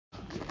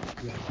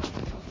Amen.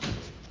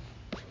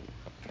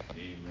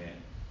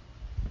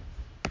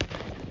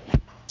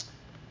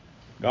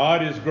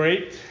 God is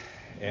great,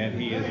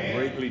 and He is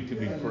greatly to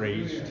be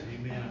praised.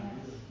 Amen.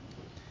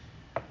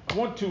 I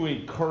want to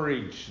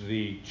encourage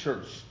the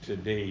church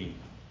today,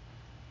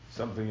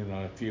 something that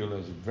I feel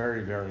is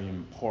very, very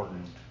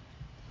important.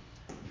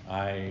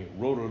 I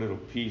wrote a little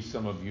piece,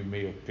 some of you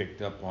may have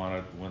picked up on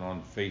it, went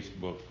on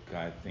Facebook,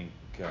 I think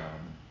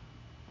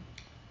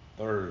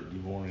Thursday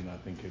morning, I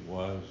think it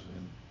was.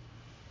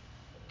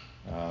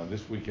 And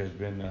this week has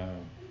been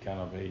kind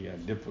of a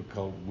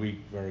difficult week,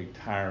 very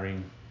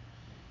tiring.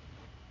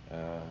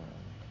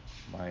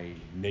 My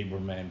neighbor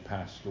man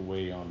passed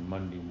away on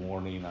Monday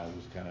morning. I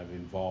was kind of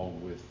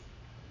involved with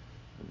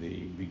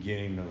the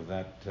beginning of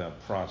that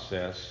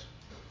process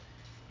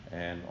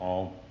and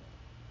all.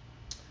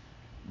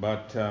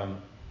 But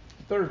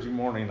Thursday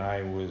morning,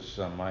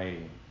 my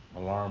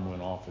alarm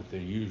went off at the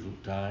usual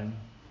time.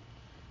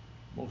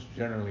 Most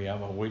generally,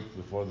 I'm awake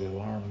before the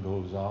alarm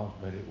goes off,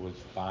 but it was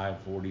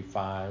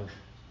 5:45.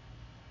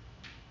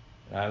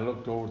 And I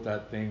looked over at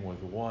that thing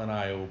with one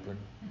eye open.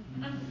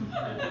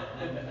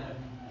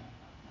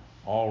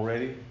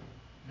 Already.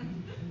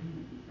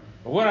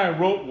 But what I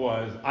wrote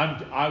was,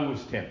 I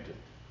was tempted.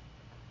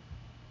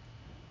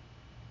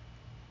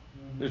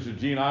 Mr.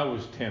 Gene, I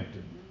was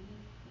tempted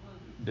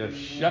to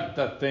shut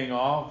the thing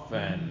off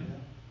and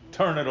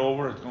turn it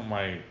over. It's on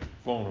my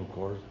phone, of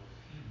course,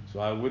 so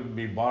I wouldn't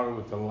be bothered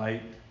with the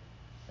light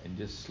and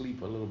just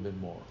sleep a little bit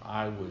more.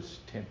 I was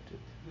tempted.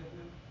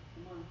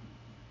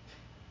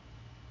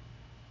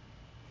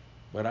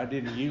 But I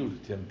didn't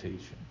yield to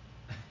temptation.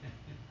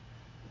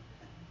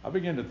 I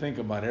began to think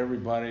about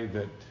everybody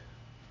that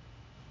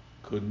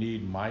could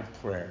need my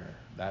prayer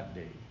that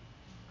day.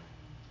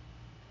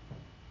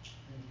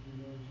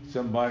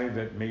 Somebody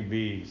that may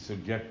be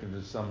subjected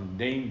to some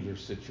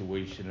dangerous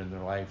situation in their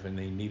life and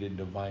they needed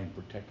divine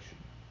protection.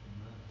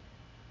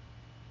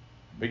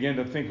 Begin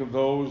to think of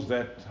those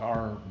that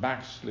are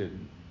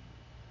backslidden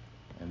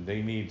and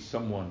they need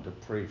someone to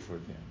pray for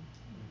them.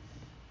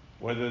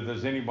 Whether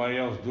there's anybody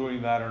else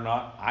doing that or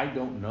not, I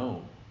don't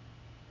know.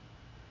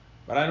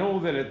 But I know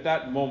that at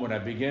that moment I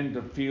began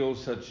to feel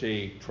such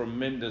a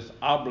tremendous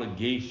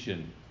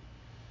obligation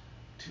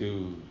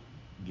to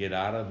get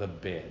out of the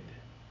bed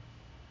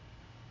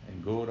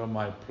and go to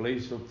my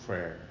place of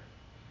prayer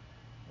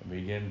and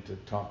begin to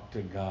talk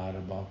to God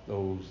about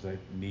those that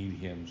need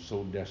Him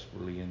so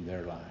desperately in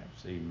their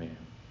lives. Amen.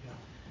 Yeah.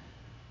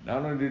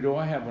 Not only do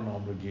I have an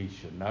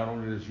obligation, not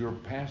only does your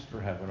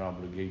pastor have an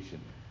obligation,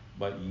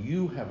 but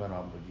you have an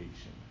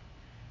obligation.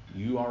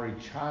 You are a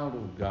child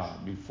of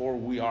God. Before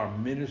we are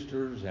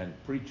ministers and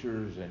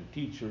preachers and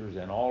teachers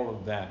and all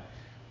of that,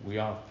 we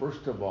are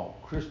first of all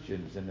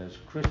Christians. And as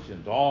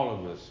Christians, all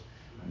of us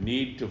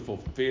need to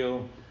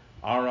fulfill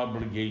our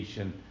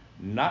obligation,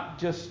 not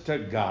just to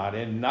God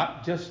and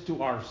not just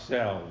to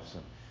ourselves,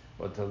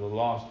 but to the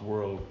lost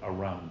world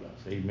around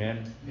us.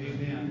 Amen?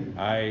 Amen.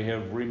 I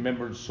have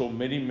remembered so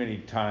many, many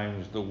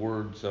times the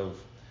words of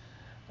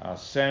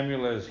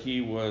Samuel as he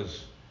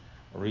was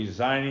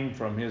resigning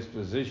from his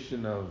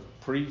position of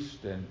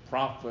priest and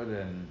prophet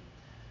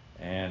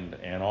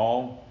and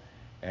all,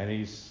 and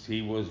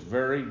he was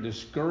very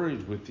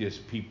discouraged with his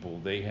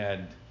people. They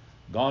had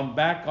gone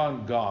back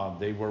on God.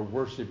 They were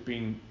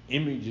worshiping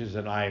images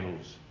and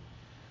idols.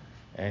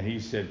 And he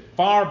said,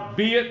 "Far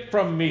be it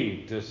from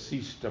me to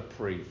cease to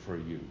pray for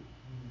you."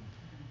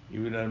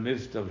 Even in the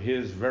midst of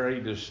his very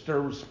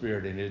disturbed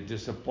spirit and his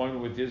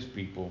disappointment with his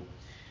people,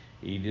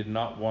 he did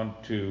not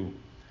want to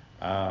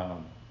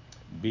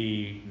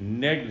be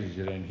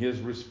negligent in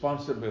his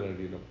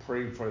responsibility to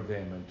pray for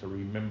them and to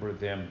remember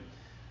them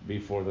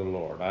before the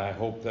Lord. I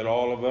hope that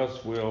all of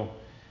us will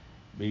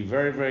be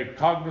very, very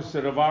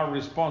cognizant of our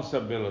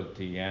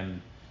responsibility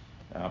and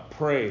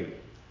pray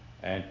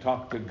and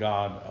talk to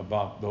God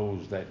about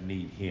those that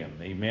need Him.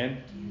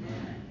 Amen?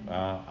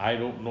 Amen. I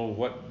don't know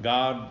what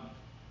God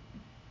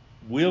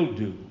will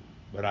do,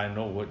 but I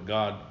know what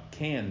God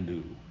can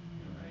do.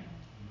 Right.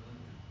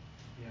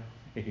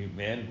 Yeah.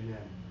 Amen. Amen.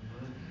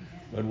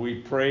 But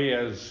we pray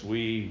as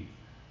we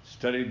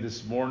studied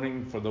this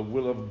morning for the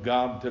will of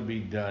God to be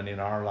done in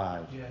our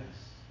lives. Yes.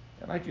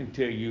 And I can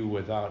tell you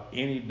without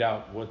any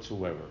doubt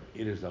whatsoever,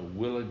 it is the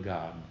will of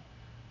God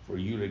for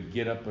you to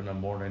get up in the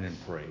morning and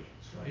pray.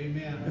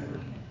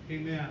 Amen.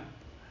 Amen.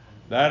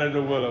 That is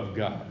the will of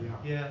God.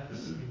 Yes.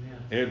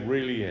 Amen. It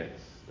really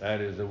is.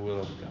 That is the will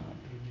of God.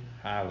 Amen.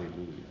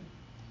 Hallelujah.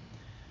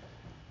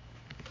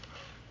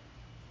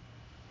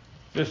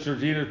 Sister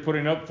Gina is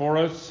putting up for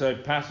us a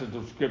passage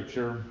of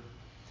Scripture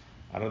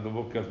out of the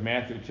book of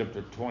Matthew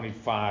chapter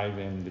 25,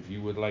 and if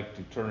you would like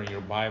to turn in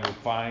your Bible,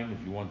 fine.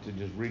 If you want to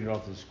just read it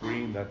off the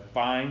screen, that's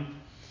fine.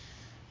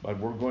 But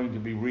we're going to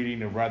be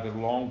reading a rather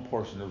long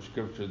portion of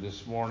Scripture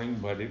this morning,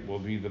 but it will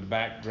be the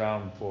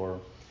background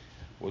for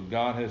what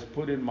God has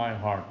put in my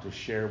heart to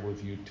share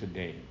with you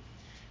today.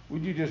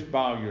 Would you just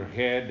bow your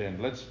head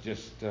and let's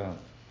just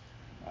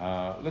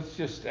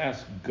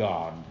ask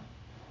God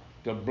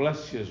to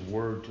bless His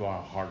word to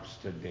our hearts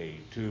today,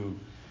 to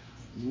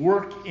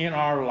work in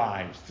our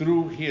lives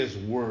through His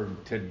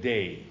Word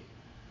today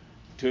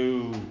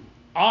to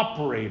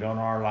operate on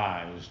our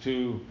lives,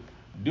 to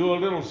do a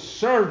little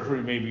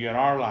surgery maybe in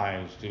our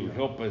lives to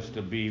help us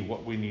to be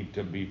what we need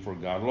to be for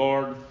God.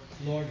 Lord,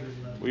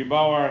 we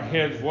bow our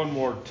heads one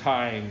more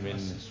time in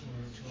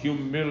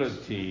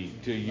humility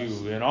to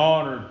you, in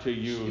honor to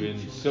you,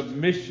 in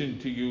submission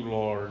to you,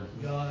 Lord,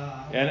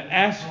 and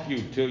ask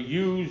you to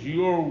use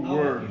your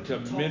word to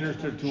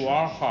minister to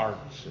our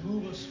hearts,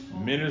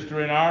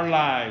 minister in our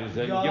lives,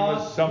 and give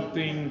us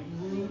something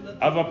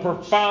of a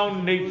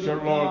profound nature,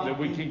 Lord, that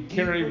we can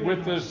carry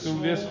with us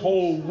through this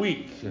whole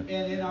week.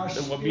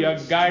 That will be a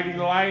guiding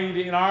light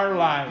in our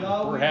lives,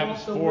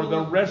 perhaps for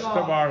the rest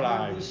of our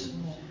lives.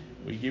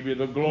 We give you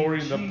the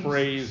glory and the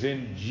praise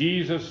in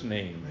Jesus'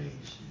 name.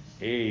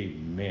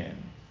 Amen.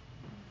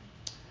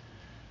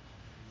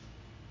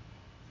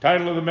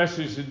 Title of the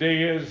message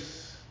today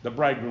is The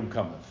Bridegroom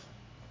Cometh.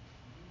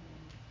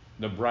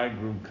 The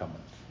Bridegroom Cometh.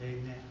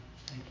 Amen.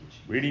 Thank you,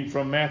 Jesus. Reading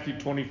from Matthew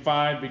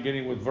 25,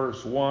 beginning with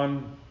verse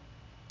 1.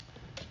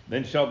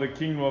 Then shall the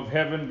kingdom of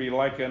heaven be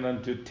likened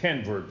unto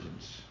 10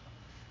 virgins,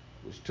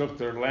 which took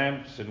their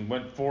lamps and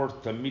went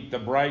forth to meet the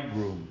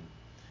bridegroom.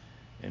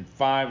 And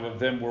 5 of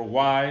them were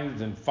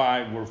wise, and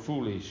 5 were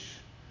foolish.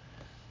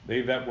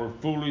 They that were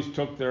foolish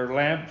took their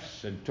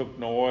lamps, and took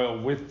no oil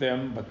with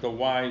them, but the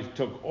wise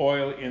took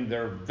oil in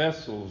their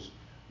vessels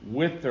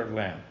with their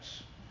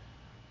lamps.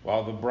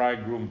 While the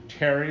bridegroom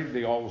tarried,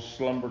 they all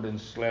slumbered and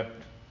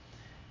slept.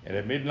 And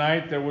at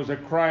midnight there was a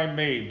cry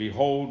made,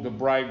 Behold, the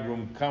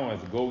bridegroom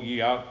cometh, go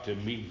ye out to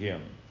meet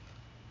him.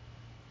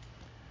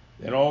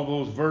 Then all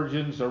those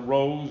virgins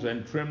arose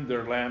and trimmed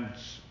their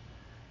lamps.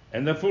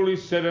 And the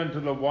foolish said unto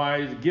the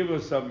wise, Give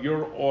us of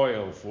your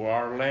oil, for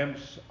our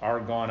lamps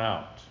are gone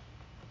out.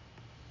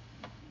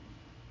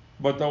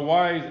 But the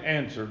wise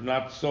answered,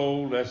 Not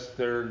so, lest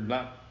there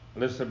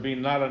be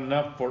not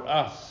enough for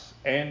us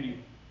and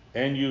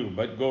you,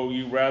 but go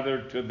ye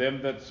rather to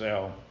them that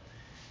sell,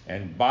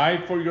 and buy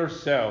for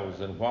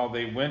yourselves. And while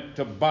they went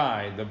to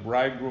buy, the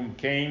bridegroom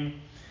came,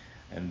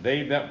 and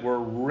they that were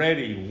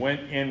ready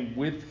went in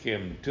with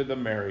him to the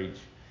marriage,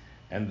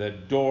 and the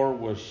door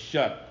was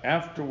shut.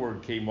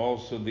 Afterward came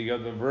also the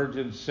other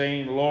virgins,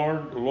 saying,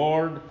 Lord,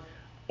 Lord,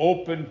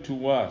 open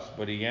to us.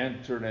 But he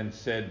answered and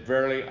said,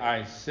 Verily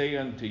I say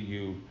unto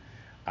you,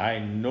 I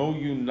know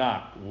you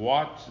not.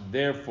 Watch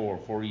therefore,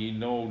 for ye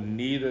know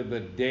neither the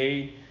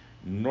day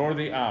nor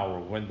the hour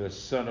when the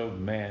Son of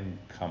Man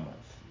cometh.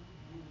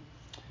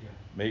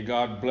 May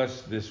God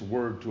bless this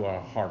word to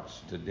our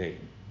hearts today.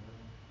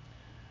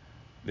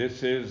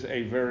 This is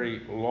a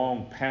very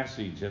long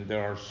passage, and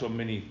there are so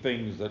many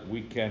things that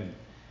we can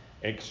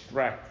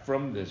extract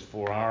from this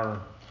for our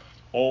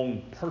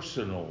own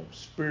personal,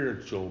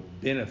 spiritual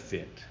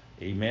benefit.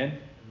 Amen?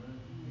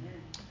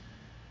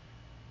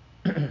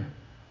 Amen.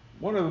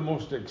 One of the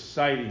most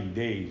exciting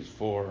days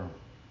for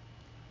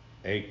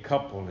a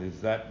couple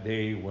is that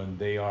day when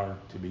they are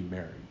to be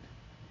married.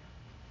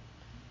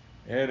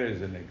 It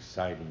is an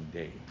exciting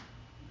day.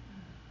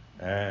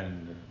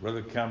 And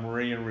Brother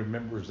Cameron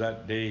remembers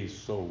that day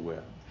so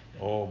well.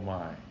 Oh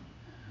my.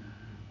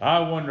 I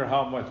wonder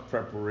how much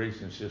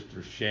preparation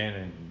Sister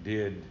Shannon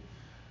did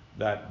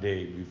that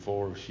day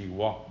before she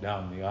walked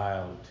down the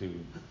aisle to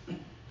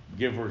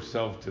give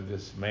herself to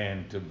this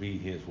man to be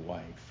his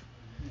wife.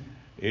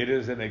 It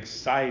is an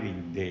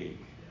exciting day.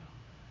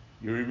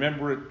 You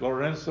remember it,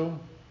 Lorenzo?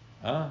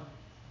 Huh?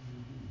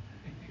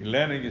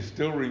 Elena, you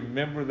still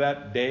remember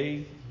that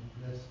day?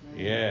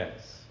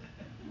 Yes.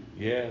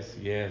 Yes,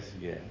 yes,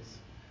 yes.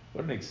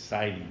 What an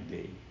exciting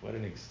day. What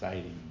an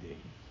exciting day.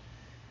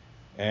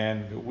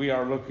 And we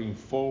are looking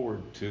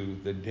forward to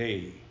the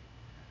day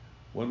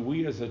when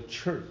we as a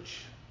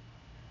church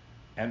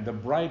and the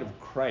bride of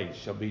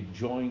Christ shall be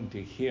joined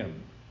to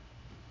him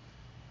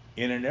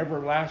in an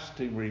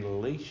everlasting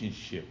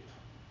relationship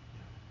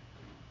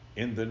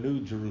in the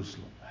New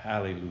Jerusalem.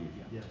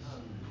 Hallelujah. Yes.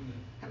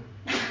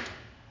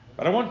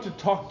 But I want to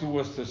talk to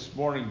us this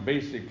morning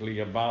basically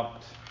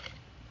about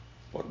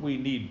what we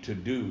need to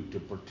do to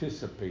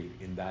participate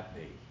in that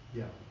day.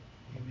 Yeah.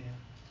 Amen.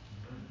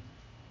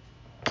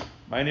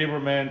 My neighbor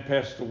man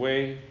passed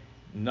away,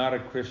 not a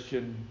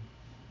Christian,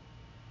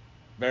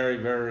 very,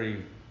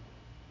 very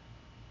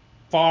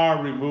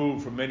far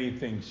removed from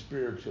anything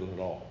spiritual at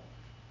all.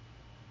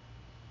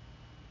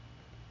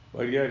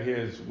 But yet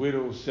his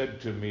widow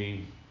said to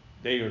me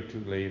a day or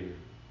two later,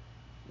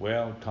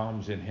 well,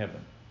 Tom's in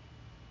heaven.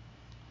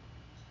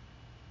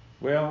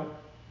 Well,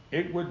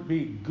 it would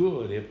be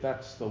good if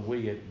that's the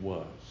way it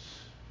was.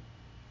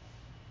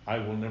 I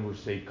will never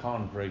say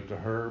contrary to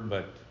her,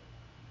 but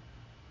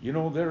you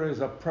know, there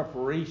is a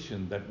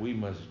preparation that we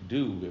must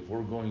do if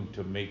we're going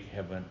to make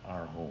heaven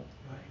our home.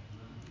 Right.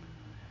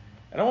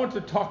 And I want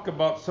to talk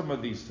about some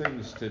of these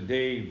things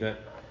today that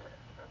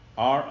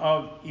are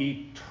of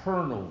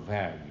eternal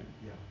value.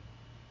 Yeah.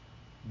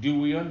 Do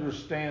we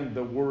understand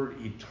the word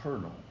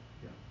eternal?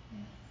 Yeah.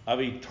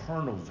 Of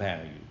eternal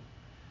value.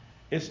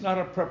 It's not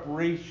a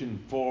preparation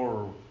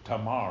for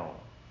tomorrow.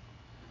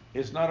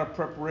 It's not a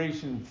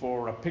preparation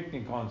for a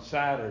picnic on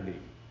Saturday.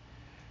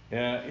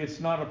 It's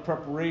not a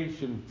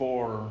preparation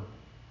for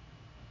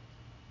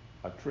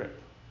a trip.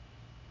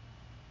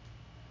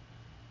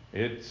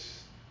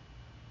 It's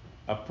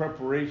a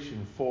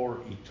preparation for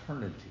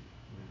eternity.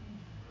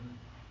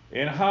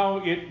 And how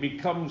it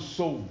becomes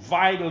so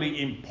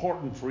vitally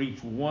important for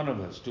each one of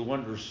us to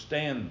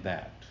understand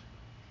that.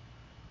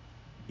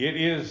 It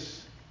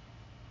is,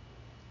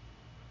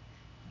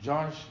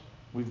 Josh,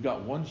 we've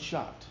got one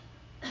shot.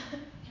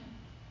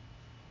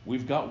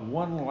 We've got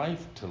one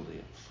life to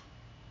live.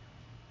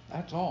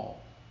 That's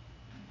all.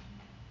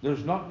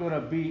 There's not going to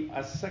be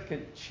a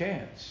second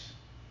chance.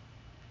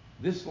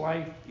 This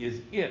life is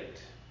it.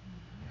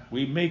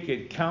 We make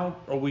it count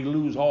or we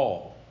lose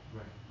all.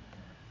 Right.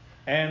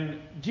 And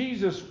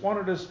Jesus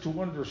wanted us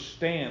to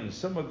understand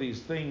some of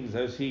these things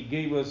as he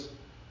gave us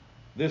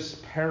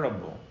this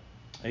parable.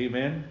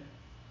 Amen?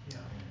 Yeah.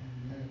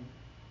 Amen.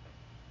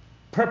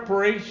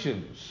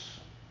 Preparations.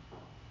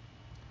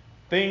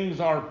 Things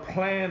are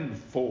planned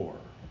for.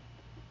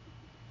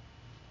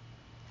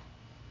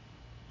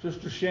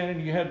 Sister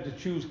Shannon, you had to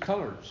choose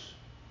colors,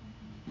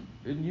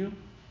 didn't you?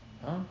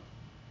 Huh?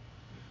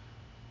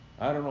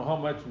 I don't know how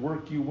much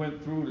work you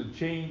went through to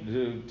change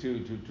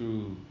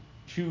to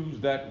choose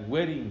that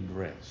wedding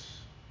dress.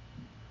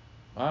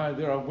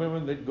 There are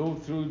women that go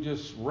through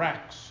just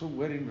racks of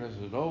wedding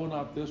dresses. Oh,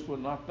 not this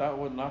one, not that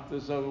one, not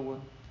this other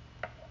one.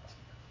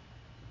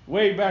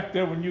 Way back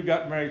there when you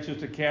got married,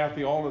 Sister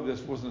Kathy, all of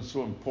this wasn't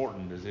so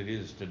important as it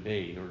is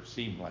today, or it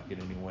seemed like it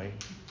anyway.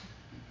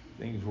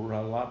 Things were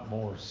a lot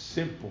more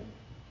simple.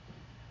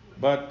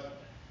 But,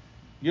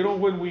 you know,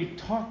 when we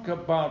talk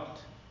about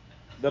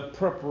the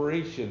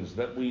preparations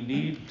that we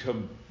need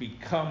to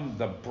become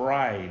the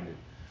bride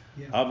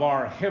of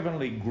our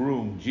heavenly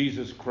groom,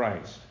 Jesus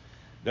Christ,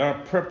 there are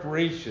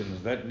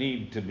preparations that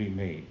need to be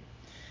made.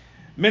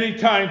 Many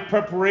times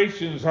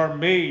preparations are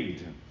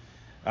made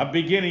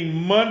beginning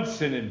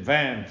months in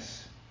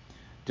advance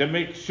to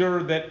make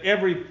sure that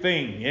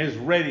everything is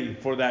ready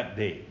for that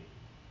day.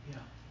 Yeah.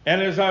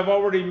 And as I've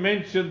already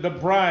mentioned, the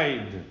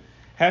bride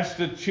has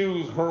to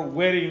choose her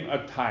wedding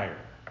attire.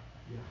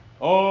 Yeah.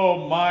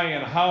 Oh my,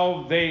 and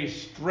how they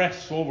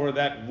stress over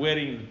that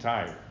wedding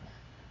attire.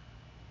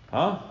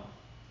 Huh?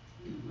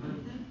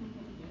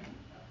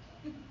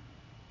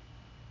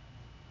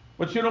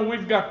 But you know,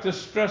 we've got to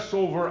stress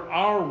over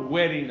our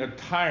wedding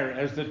attire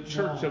as the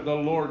church of the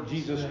Lord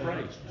Jesus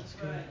Christ. That's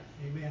good.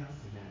 Amen.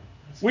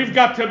 We've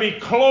got to be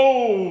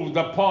clothed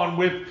upon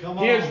with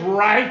His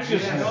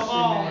righteousness. Yes. Come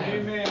on.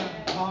 Amen.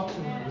 Talk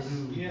to us.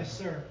 Yes,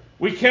 sir.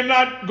 We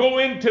cannot go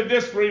into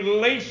this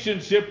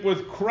relationship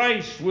with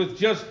Christ with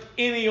just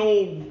in any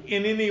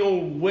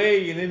old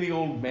way, in any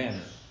old manner.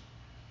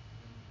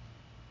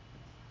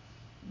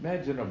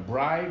 Imagine a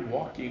bride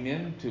walking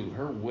into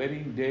her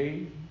wedding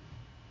day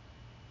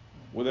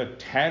with a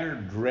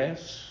tattered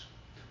dress,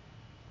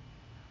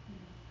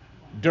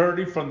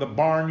 dirty from the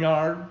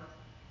barnyard,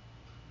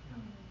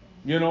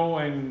 you know,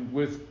 and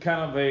with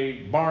kind of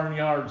a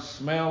barnyard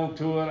smell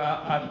to it.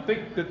 I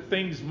think that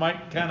things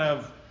might kind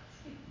of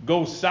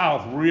go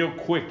south real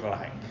quick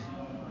like.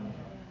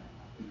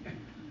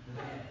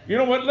 You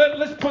know what?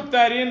 Let's put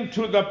that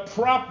into the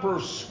proper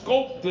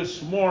scope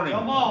this morning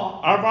of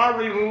our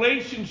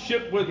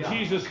relationship with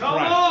Jesus Christ.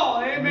 Come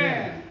on,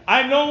 amen.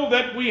 I know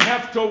that we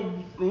have to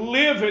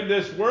live in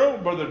this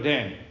world, Brother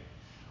Danny.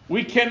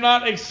 We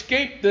cannot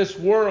escape this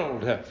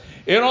world.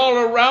 And all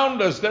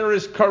around us there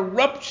is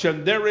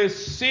corruption, there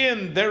is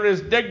sin, there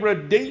is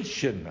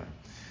degradation.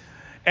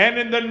 And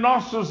in the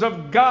nostrils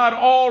of God,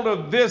 all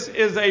of this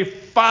is a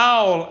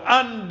foul,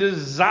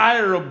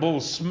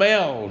 undesirable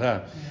smell.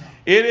 Yeah.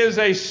 It is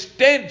a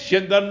stench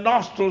in the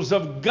nostrils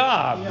of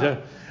God. Yeah.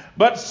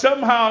 But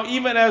somehow,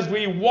 even as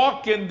we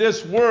walk in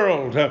this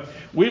world,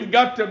 we've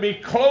got to be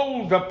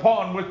clothed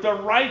upon with the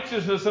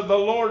righteousness of the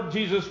Lord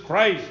Jesus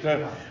Christ.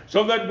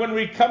 So that when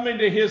we come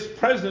into His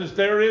presence,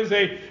 there is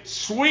a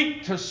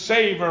sweet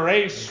savor,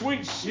 a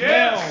sweet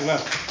smell.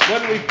 Yes.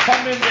 When we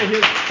come into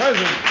His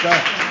presence,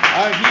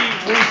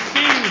 He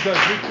receives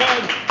us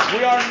because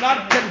we are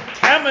not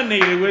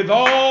contaminated with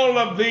all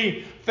of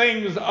the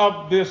things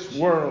of this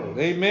world.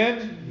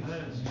 Amen?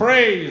 Yes.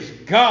 Praise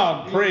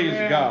God.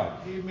 Praise God.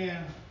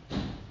 Amen.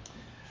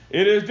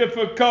 It is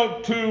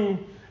difficult to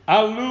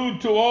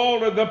allude to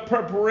all of the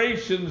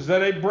preparations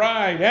that a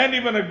bride and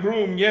even a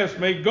groom, yes,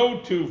 may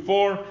go to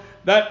for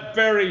that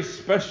very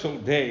special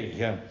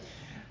day.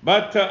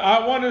 But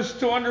I want us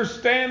to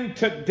understand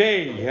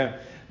today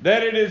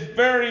that it is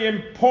very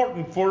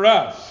important for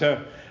us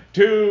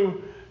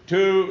to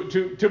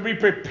be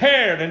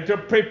prepared and to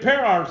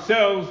prepare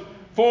ourselves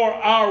for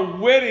our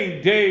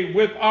wedding day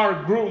with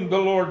our groom, the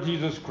Lord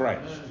Jesus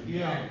Christ.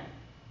 Yeah.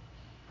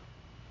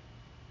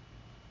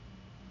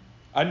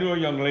 I knew a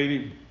young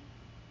lady,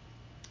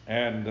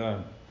 and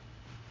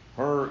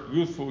her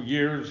youthful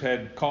years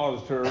had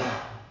caused her,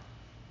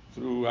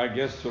 through I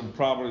guess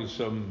probably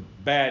some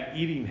bad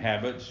eating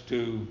habits,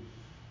 to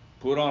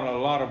put on a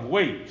lot of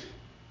weight.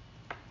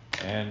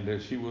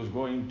 And she was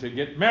going to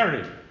get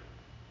married.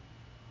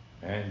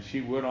 And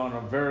she went on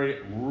a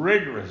very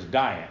rigorous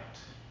diet.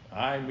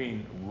 I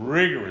mean,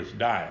 rigorous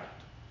diet.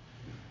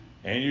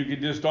 And you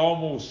could just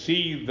almost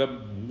see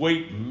the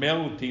weight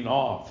melting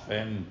off.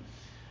 And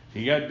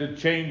she had to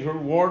change her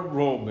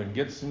wardrobe and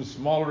get some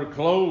smaller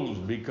clothes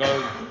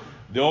because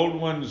the old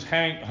ones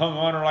hung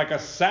on her like a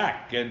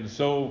sack. And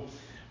so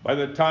by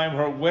the time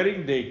her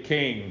wedding day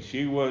came,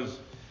 she was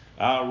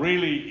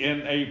really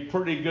in a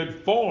pretty good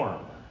form.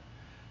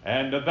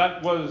 And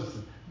that was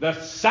the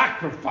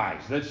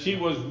sacrifice that she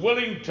was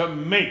willing to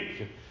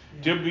make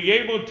to be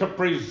able to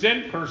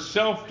present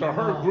herself to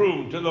her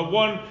groom, to the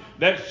one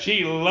that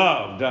she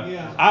loved.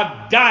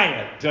 A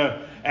diet.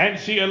 And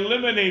she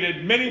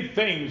eliminated many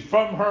things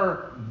from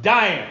her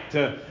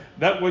diet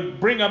that would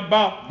bring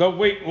about the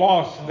weight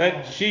loss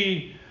that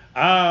she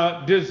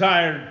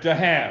desired to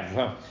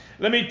have.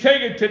 Let me tell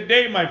you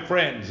today, my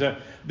friends,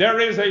 there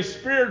is a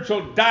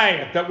spiritual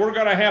diet that we're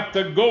going to have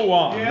to go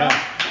on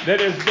that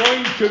is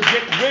going to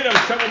get rid of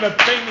some of the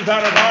things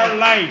out of our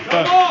life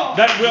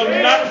that will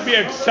not be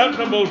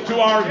acceptable to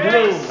our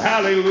groom.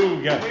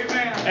 Hallelujah.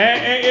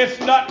 And it's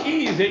not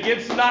easy.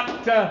 It's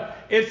not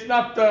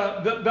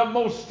the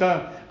most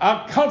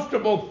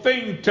comfortable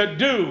thing to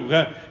do,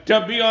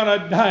 to be on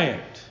a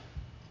diet.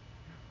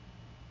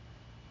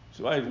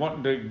 So I was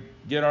wanting to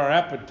get our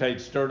appetite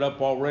stirred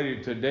up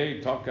already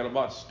today, talking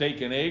about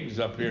steak and eggs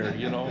up here,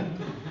 you know.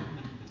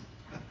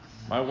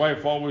 My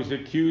wife always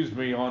accused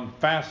me on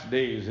fast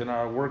days in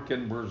our work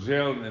in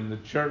Brazil and in the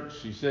church.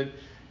 She said,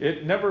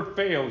 it never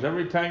fails.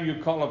 Every time you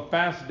call a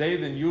fast day,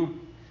 then you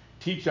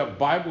teach a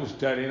Bible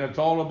study and it's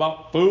all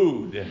about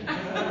food.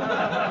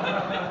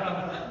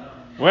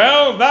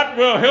 Well, that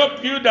will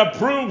help you to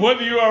prove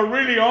whether you are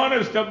really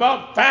honest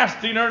about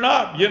fasting or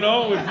not. You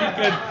know, if you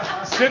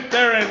can sit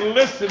there and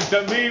listen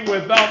to me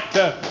without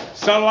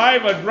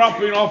saliva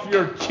dropping off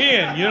your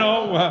chin, you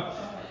know.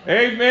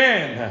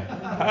 Amen.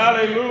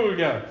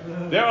 Hallelujah.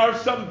 There are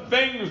some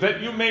things that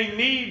you may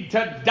need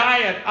to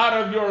diet out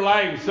of your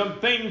life. Some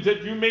things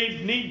that you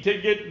may need to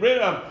get rid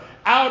of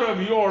out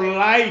of your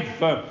life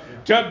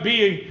to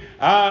be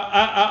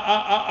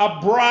a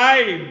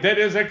bride that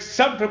is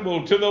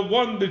acceptable to the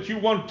one that you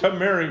want to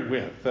marry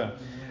with.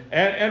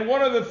 And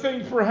one of the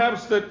things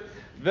perhaps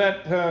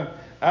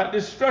that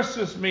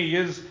distresses me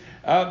is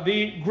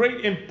the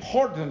great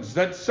importance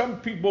that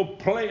some people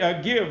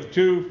give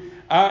to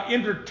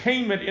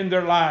entertainment in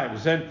their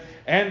lives.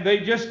 And they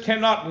just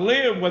cannot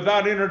live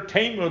without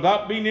entertainment,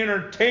 without being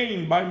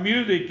entertained by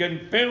music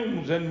and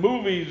films and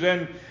movies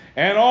and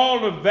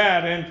all of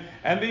that.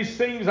 And these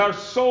things are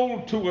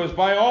sold to us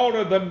by all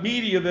of the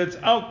media that's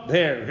out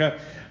there.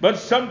 But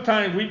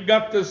sometimes we've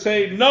got to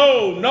say,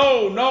 no,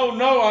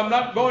 I'm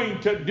not going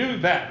to do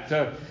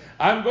that.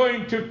 I'm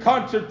going to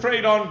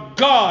concentrate on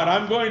God.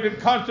 I'm going to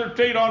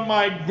concentrate on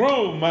my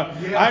groom.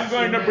 I'm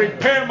going to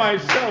prepare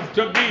myself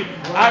to be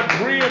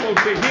agreeable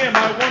to Him.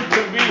 I want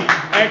to be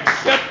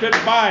accepted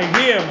by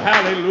Him.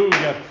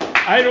 Hallelujah.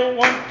 I don't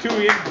want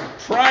to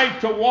try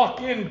to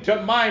walk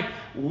into my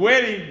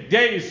wedding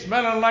day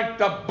smelling like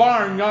the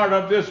barnyard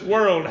of this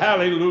world.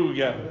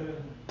 Hallelujah.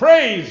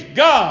 Praise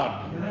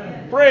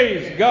God.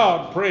 Praise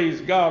God. Praise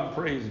God.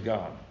 Praise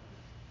God.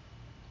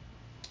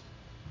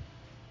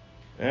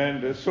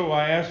 And so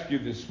I ask you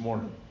this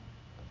morning,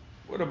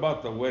 what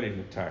about the wedding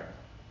attire?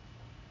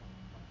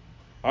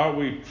 Are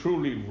we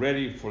truly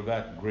ready for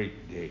that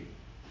great day?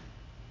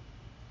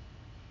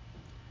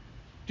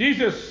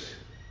 Jesus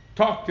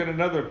talked in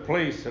another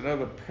place,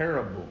 another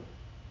parable,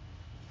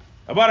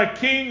 about a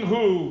king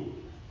who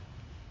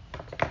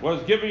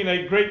was giving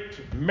a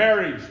great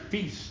marriage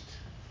feast.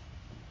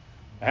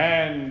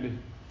 And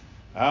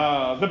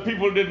the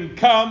people didn't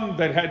come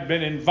that had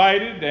been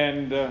invited,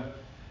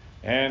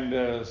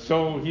 and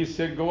so he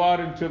said, go out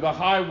into the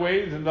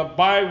highways and the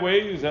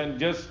byways and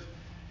just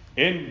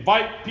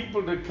invite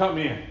people to come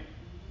in.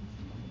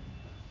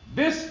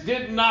 This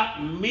did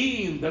not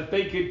mean that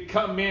they could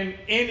come in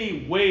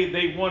any way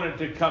they wanted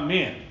to come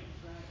in.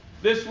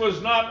 This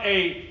was not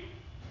a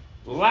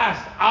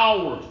last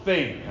hour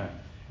thing.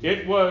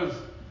 It was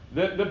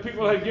that the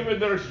people had given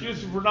their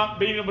excuses for not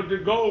being able to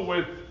go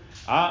with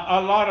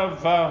a lot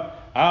of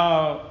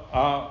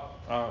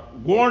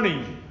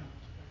warning.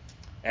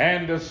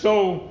 And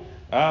so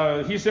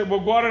he said,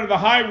 well, go out into the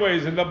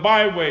highways and the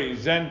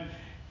byways and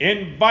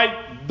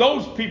invite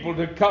those people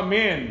to come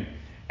in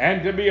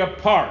and to be a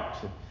part.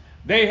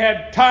 They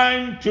had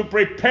time to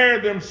prepare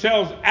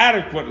themselves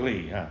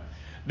adequately.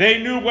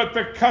 They knew what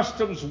the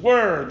customs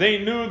were. They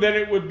knew that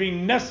it would be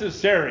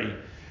necessary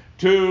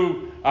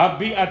to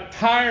be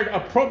attired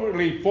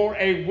appropriately for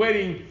a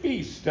wedding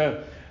feast.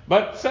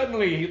 But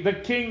suddenly the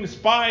king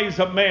spies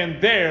a man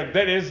there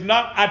that is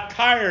not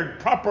attired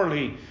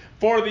properly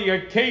for the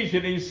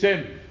occasion. He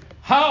said,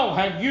 how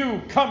have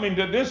you come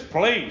into this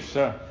place?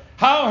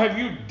 How have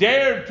you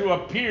dared to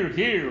appear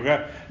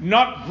here,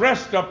 not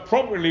dressed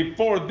appropriately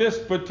for this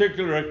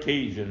particular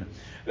occasion?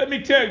 Let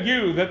me tell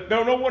you that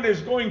no one is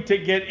going to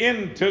get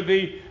into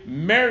the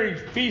marriage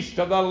feast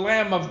of the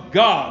Lamb of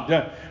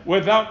God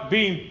without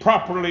being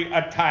properly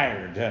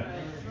attired.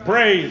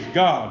 Praise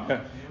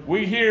God.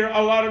 We hear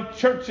a lot of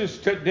churches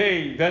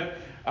today that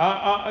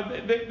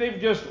they've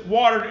just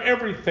watered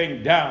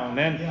everything down,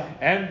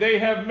 and they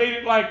have made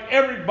it like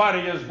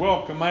everybody is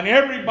welcome and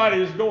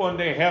everybody is going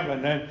to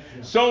heaven. And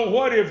so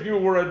what if you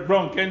were a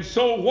drunk? And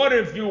so what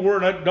if you were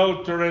an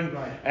adulterer?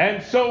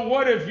 And so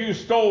what if you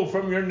stole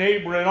from your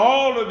neighbor? And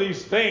all of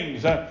these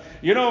things.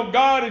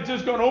 God is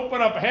just going to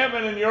open up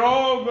heaven and you're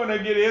all going to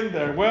get in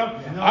there.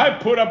 Well, I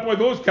put up with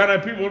those kind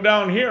of people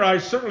down here. I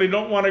certainly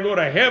don't want to go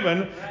to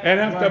heaven and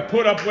have to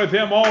put up with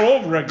them all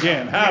over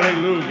again.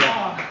 Hallelujah.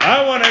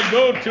 I want to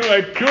go to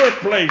a pure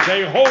place,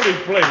 a holy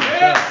place.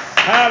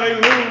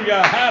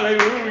 Hallelujah,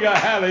 hallelujah,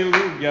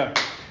 hallelujah.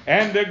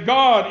 And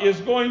God is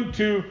going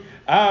to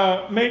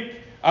make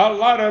a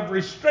lot of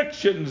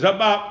restrictions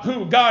about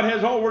who. God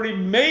has already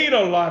made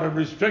a lot of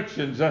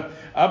restrictions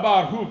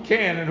about who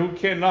can and who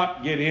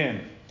cannot get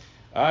in.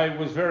 I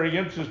was very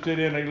interested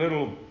in a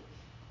little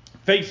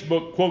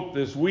Facebook quote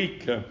this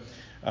week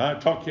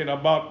talking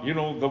about,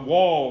 the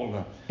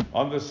wall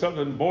on the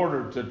southern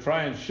border to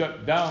try and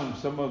shut down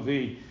some of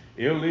the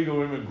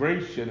illegal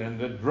immigration and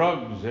the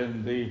drugs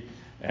and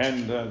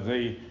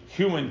the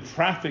human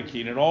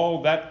trafficking and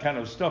all that kind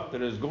of stuff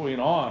that is going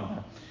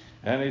on.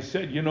 And they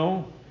said,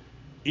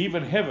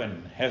 even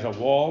heaven has a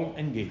wall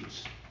and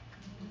gates.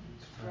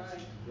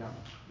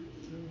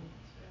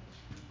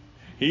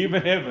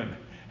 Even heaven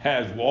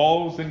has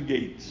walls and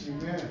gates.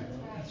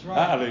 That's right.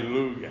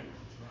 Hallelujah.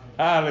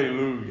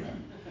 Hallelujah.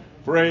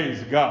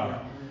 Praise God.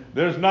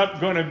 There's not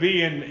going to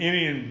be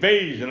any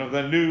invasion of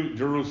the New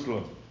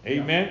Jerusalem.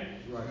 Amen.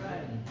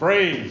 Right.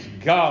 Praise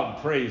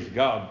God. Praise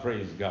God.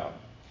 Praise God.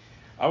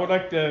 I would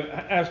like to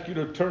ask you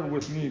to turn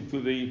with me to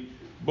the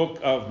book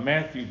of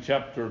Matthew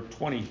chapter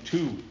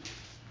 22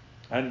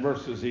 and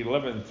verses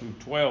 11 through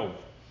 12.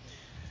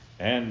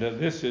 And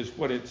this is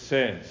what it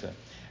says.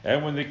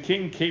 And when the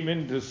king came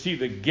in to see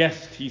the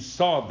guest, he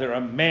saw there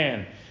a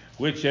man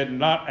which had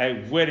not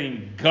a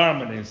wedding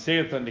garment, and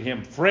saith unto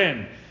him,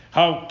 Friend,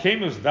 how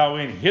camest thou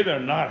in hither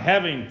not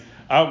having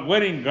a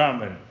wedding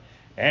garment?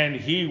 And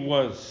he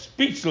was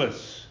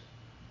speechless.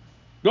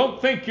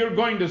 Don't think you're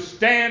going to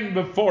stand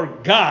before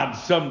God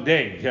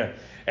someday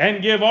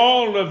and give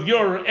all of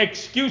your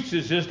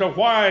excuses as to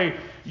why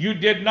you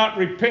did not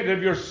repent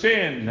of your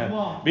sin,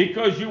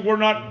 because you were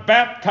not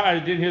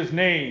baptized in his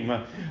name,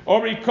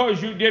 or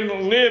because you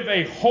didn't live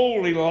a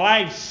holy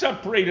life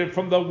separated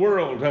from the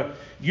world.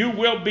 You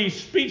will be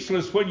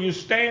speechless when you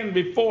stand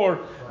before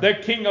the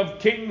King of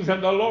Kings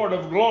and the Lord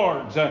of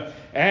Lords,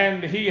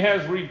 and he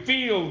has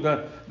revealed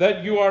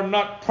that you are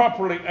not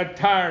properly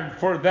attired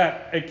for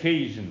that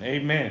occasion.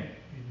 Amen.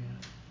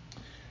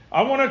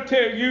 I want to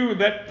tell you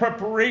that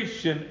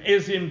preparation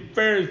is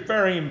very,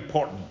 very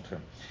important.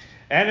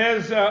 And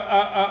as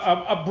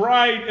a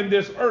bride in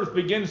this earth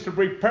begins to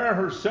prepare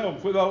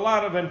herself with a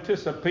lot of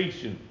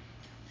anticipation,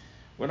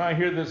 when I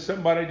hear that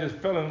somebody just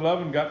fell in love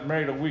and got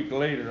married a week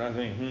later, I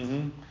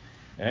think,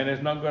 and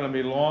it's not going to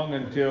be long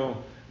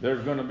until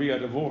there's going to be a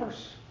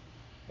divorce.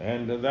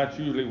 And that's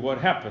usually what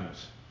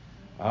happens.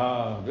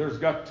 There's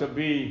got to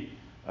be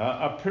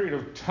a period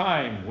of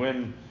time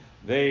when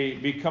they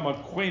become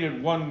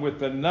acquainted one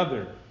with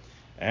another,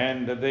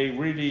 and they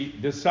really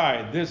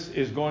decide this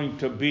is going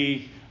to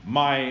be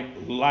my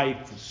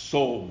life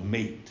soul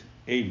mate.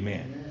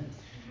 Amen.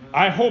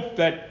 I hope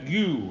that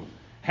you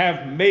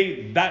have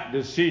made that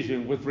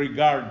decision with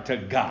regard to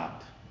God.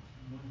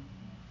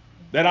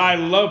 That I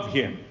love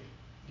him.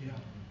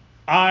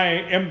 I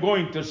am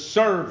going to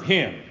serve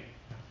him.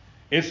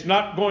 It's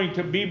not going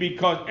to be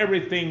because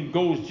everything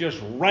goes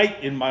just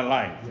right in my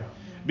life.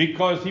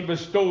 Because he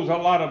bestows a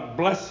lot of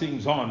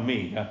blessings on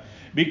me.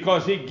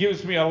 Because he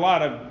gives me a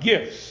lot of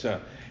gifts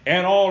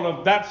and all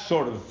of that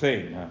sort of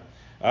thing.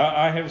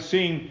 I have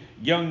seen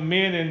young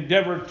men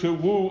endeavor to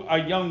woo a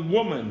young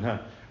woman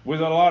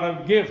with a lot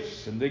of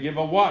gifts, and they give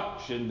a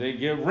watch, and they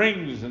give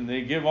rings, and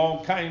they give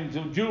all kinds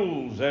of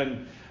jewels,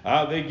 and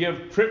they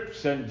give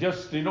trips, and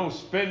just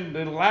spend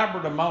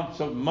elaborate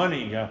amounts of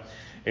money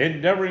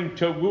endeavoring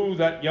to woo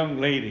that young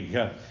lady.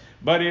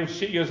 But if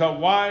she is a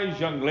wise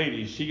young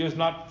lady, she is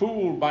not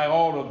fooled by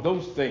all of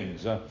those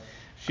things.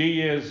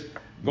 She is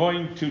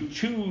going to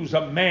choose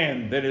a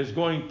man that is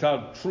going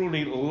to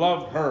truly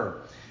love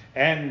her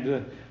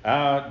and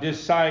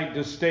decide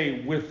to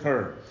stay with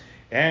her.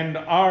 And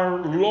our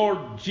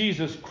Lord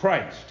Jesus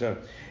Christ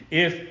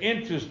is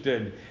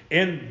interested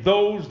in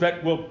those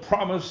that will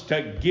promise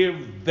to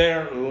give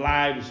their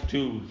lives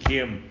to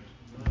him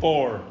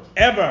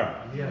forever.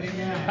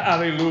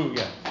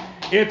 Hallelujah.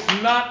 It's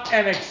not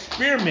an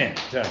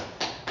experiment.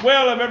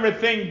 Well, if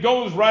everything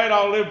goes right,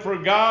 I'll live for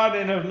God,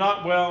 and if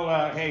not, well,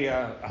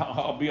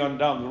 I'll be on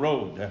down the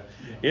road.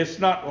 It's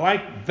not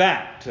like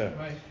that.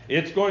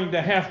 It's going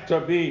to have to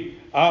be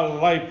a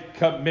life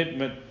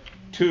commitment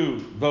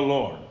to the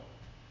Lord.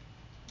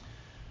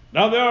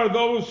 Now, there are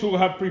those who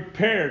have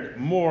prepared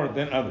more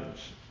than others.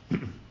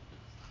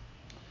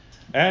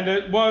 And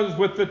it was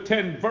with the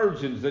 10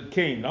 virgins that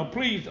came. Now,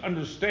 please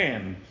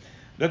understand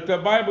that the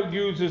Bible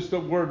uses the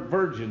word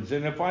virgins,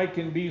 and if I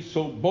can be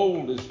so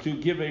bold as to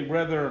give a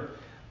rather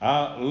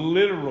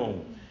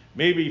literal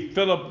maybe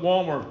Philip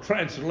Walmer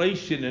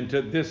translation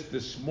into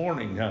this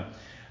morning.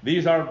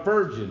 These are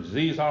virgins.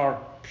 These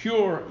are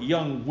pure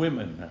young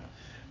women.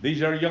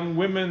 These are young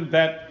women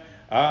that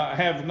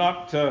have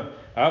not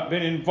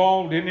been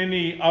involved in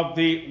any of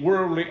the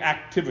worldly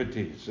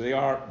activities. They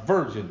are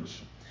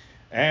virgins.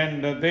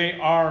 And they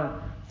are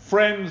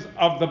friends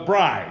of the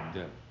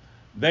bride.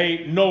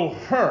 They know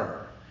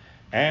her.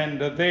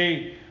 And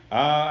they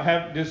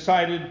have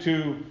decided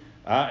to,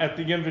 at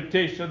the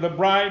invitation of the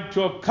bride,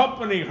 to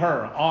accompany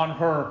her on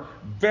her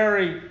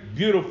very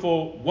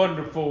beautiful,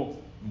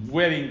 wonderful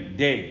wedding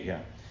day.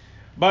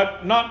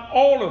 But not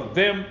all of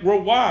them were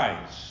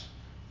wise.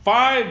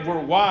 5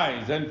 were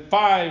wise, and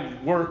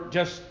 5 were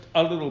just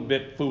a little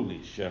bit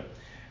foolish,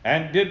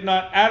 and did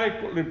not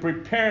adequately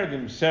prepare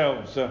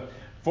themselves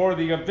for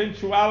the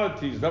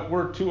eventualities that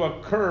were to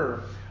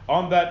occur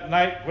on that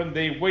night when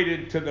they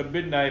waited to the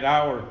midnight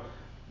hour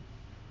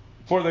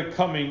for the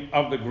coming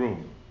of the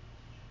groom.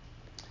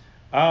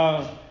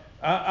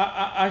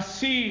 I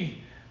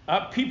see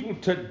people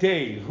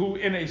today who,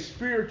 in a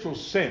spiritual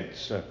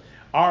sense,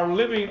 are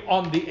living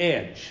on the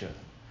edge.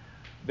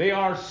 They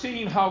are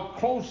seeing how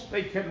close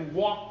they can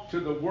walk to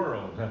the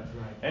world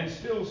and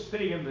still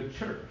stay in the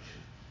church.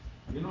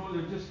 You know,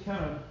 they're just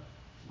kind of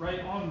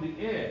right on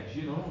the edge,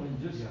 and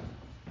just,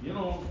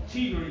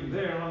 teetering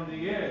there on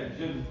the edge.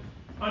 And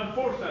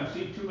unfortunately, I've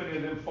seen too many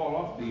of them fall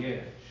off the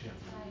edge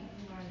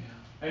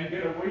and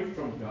get away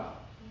from God.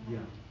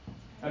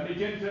 And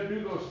begin to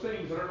do those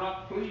things that are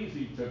not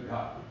pleasing to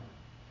God.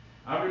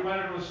 I'm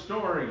reminded of a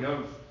story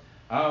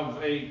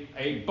of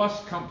a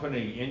bus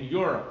company in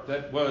Europe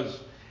that was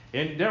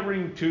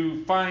endeavoring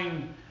to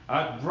find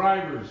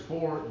drivers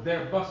for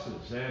their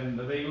buses. And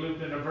they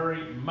lived in a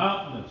very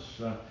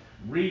mountainous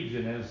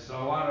region, as a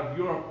lot of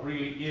Europe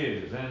really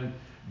is, and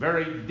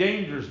very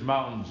dangerous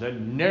mountains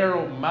and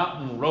narrow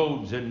mountain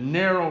roads and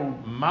narrow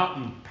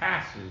mountain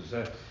passes.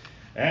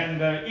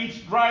 And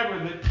each driver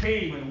that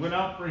came and went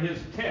out for his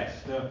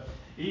test,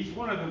 each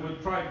one of them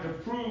would try to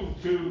prove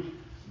to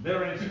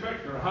their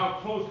inspector how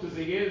close to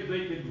the edge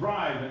they could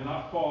drive and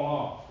not fall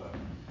off.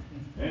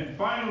 And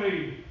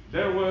finally,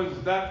 there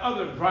was that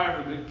other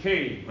driver that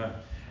came,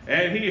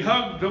 and he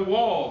hugged the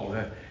wall.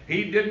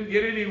 He didn't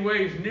get any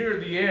ways near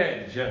the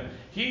edge.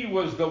 He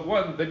was the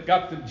one that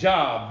got the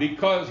job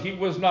because he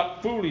was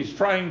not foolish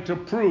trying to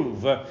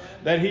prove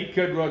that he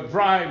could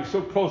drive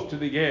so close to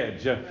the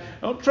edge.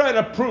 Don't try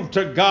to prove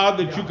to God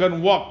that you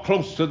can walk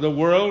close to the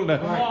world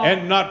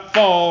and not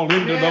fall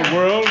into the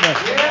world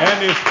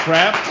and its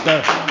traps.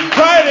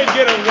 Try to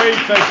get away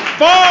as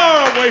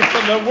far away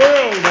from the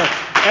world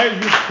as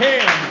you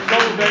can, so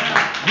that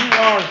you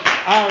are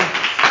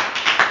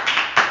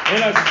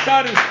in a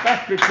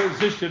satisfactory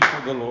position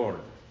for the Lord.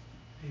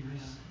 Amen.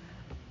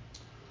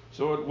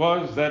 So it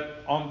was that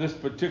on this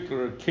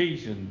particular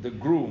occasion, the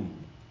groom,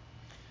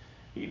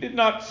 he did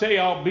not say,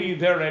 I'll be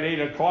there at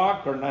 8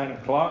 o'clock or 9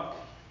 o'clock.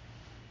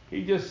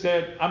 He just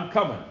said, I'm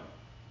coming.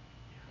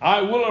 I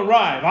will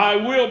arrive. I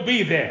will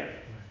be there.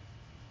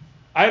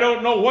 I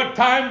don't know what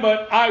time,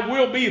 but I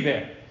will be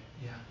there.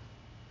 Yeah.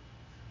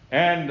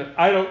 And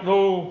I don't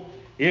know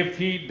if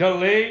he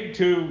delayed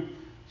to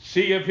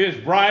see if his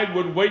bride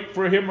would wait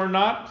for him or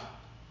not.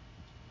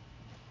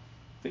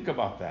 Think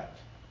about that.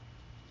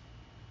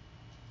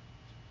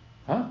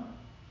 Huh?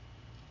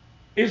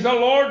 Is the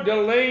Lord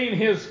delaying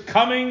his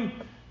coming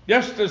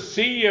just to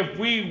see if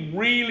we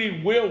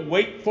really will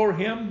wait for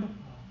him?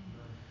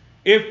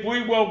 If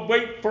we will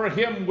wait for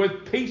him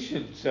with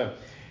patience,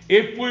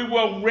 if we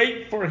will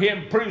wait for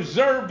him,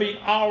 preserving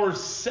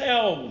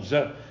ourselves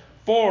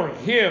for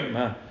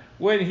him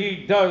when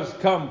he does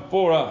come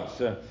for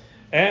us.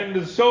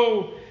 And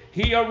so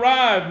he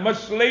arrived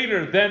much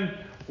later than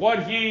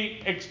what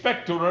he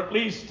expected, or at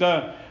least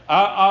a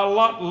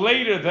lot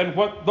later than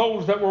what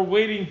those that were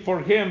waiting for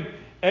him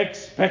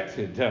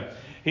expected.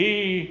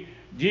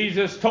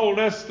 Jesus told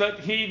us that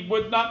he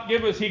would not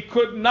give us, he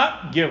could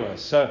not give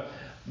us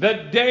the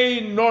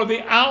day nor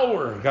the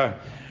hour.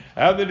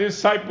 The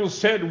disciples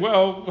said,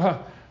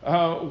 well,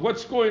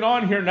 what's going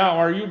on here now?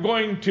 Are you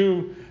going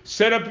to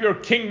set up your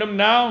kingdom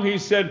now? He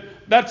said,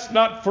 that's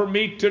not for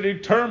me to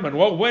determine.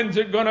 Well, when's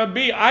it going to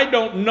be? I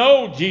don't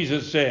know,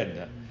 Jesus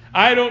said.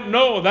 I don't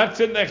know.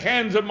 That's in the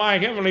hands of my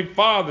Heavenly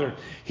Father.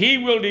 He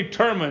will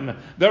determine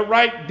the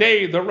right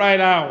day, the right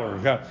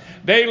hour.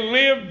 They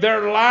lived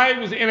their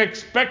lives in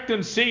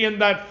expectancy in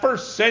that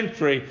first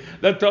century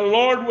that the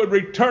Lord would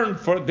return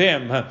for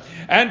them.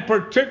 And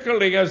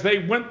particularly as they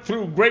went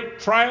through great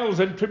trials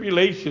and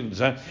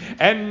tribulations.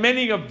 And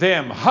many of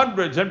them,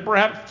 hundreds and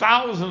perhaps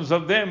thousands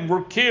of them,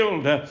 were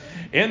killed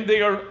in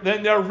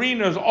the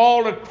arenas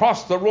all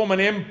across the Roman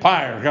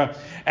Empire.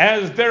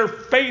 As their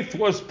faith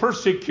was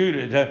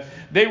persecuted,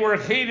 they were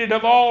hated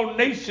of all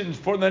nations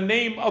for the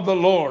name of the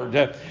Lord.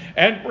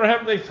 And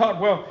perhaps they thought,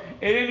 well,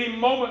 at any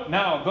moment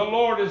now, the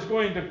Lord is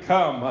going to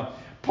come.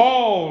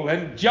 Paul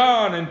and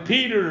John and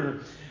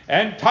Peter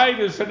and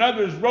Titus and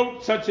others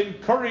wrote such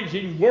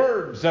encouraging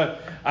words to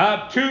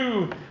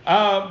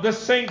the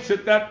saints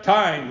at that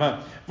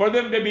time. for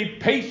them to be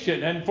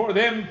patient, and for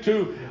them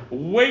to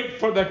wait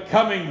for the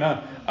coming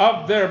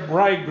of their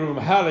bridegroom.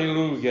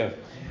 Hallelujah.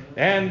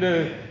 And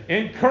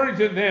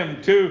encouraging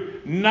them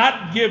to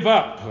not give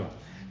up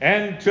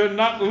and to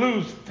not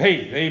lose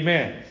faith.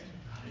 Amen.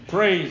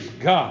 Praise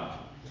God.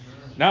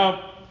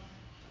 Now,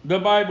 the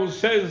Bible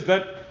says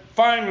that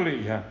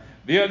finally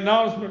the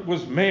announcement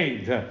was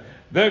made.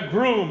 The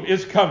groom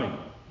is coming.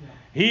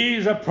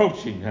 He's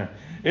approaching.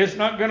 It's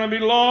not going to be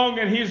long,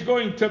 and he's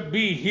going to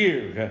be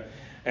here.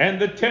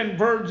 And the 10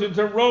 virgins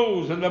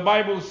arose, and the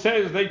Bible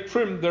says they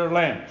trimmed their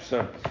lamps.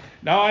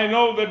 Now I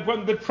know that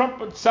when the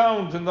trumpet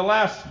sounds in the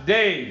last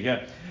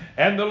day,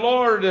 and the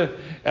Lord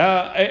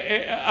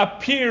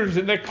appears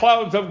in the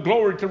clouds of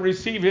glory to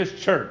receive his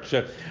church,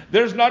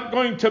 there's not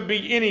going to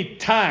be any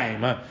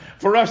time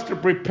for us to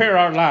prepare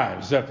our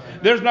lives.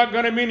 There's not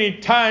going to be any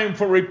time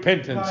for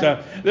repentance.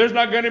 There's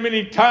not going to be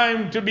any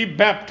time to be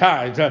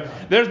baptized.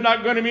 There's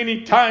not going to be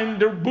any time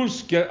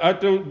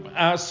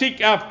to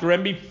seek after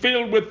and be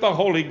filled with the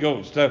Holy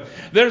Ghost.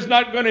 There's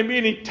not going to be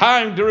any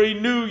time to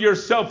renew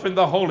yourself in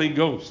the Holy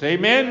Ghost.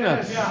 Amen?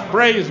 Yes.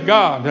 Praise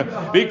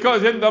God.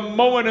 Because in the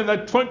moment, in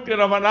the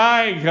twinkling of an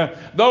eye,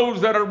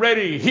 those that are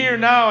ready, here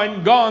now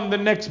and gone the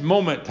next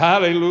moment.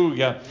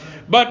 Hallelujah.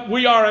 But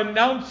we are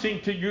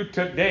announcing to you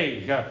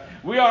today,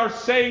 we are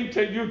saying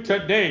to you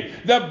today,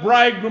 the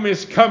bridegroom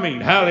is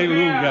coming.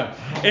 Hallelujah.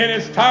 And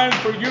it's time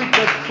for you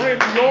to trim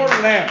your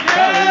lamp.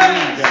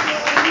 Hallelujah.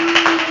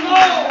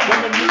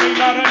 Some of you may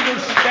not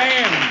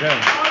understand.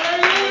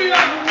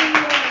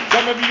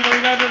 Some of you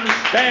may not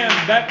understand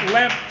that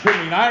lamp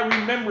trimming. I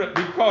remember it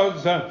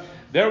because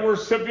there were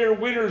severe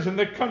winters in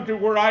the country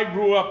where I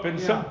grew up, and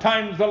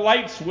sometimes the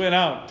lights went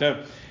out.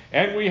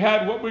 And we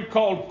had what we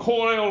called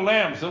coil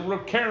lamps,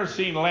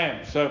 kerosene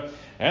lamps.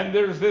 And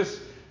there's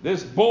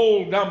this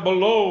bowl down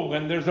below,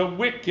 and there's a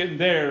wick in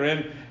there.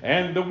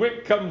 And the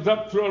wick comes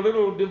up through a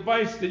little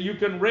device that you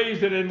can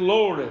raise it and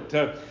lower it.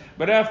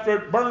 But after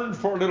it burns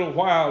for a little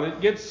while,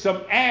 it gets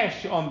some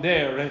ash on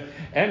there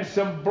and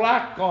some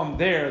black on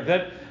there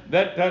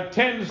that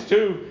tends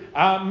to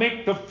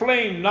make the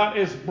flame not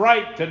as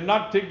bright and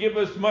not to give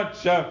as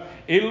much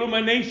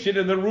illumination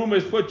in the room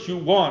as what you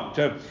want.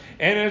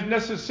 And it's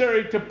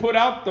necessary to put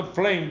out the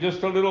flame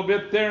just a little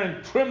bit there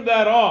and trim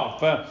that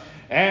off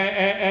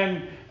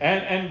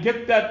and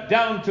get that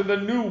down to the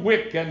new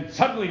wick, and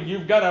suddenly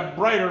you've got a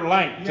brighter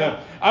light.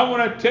 I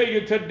want to tell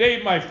you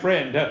today, my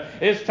friend,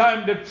 it's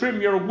time to trim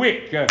your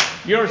wick,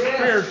 your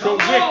spiritual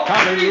wick.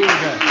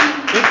 Hallelujah.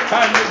 It's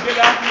time to get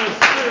out in the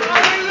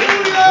spiritual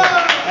things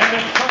and to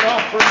cut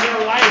off from your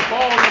life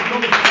all of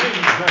those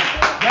things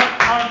that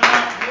are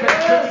not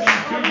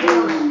contributing to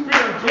your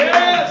spiritual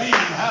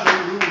well-being.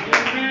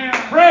 Hallelujah.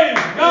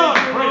 Praise God,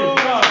 praise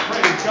God,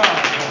 praise God.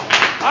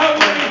 I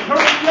want to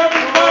encourage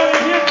everybody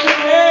here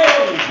today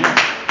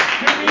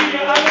to be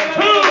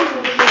attuned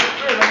to the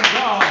Spirit of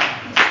God.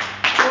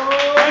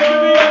 And to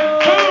be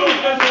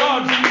attuned as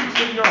God speaks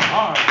in your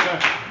heart.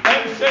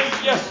 And say,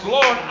 yes,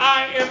 Lord,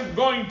 I am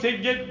going to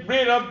get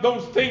rid of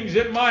those things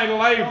in my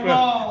life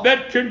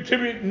that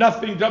contribute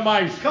nothing to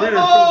my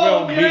spiritual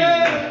well-being.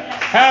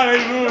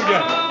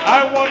 Hallelujah.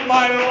 I want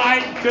my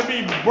light to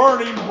be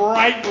burning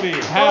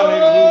brightly.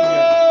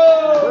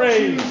 Hallelujah.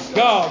 Praise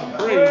God,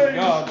 praise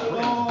God, praise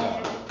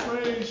God.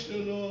 Praise the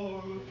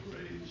Lord.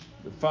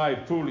 The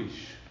 5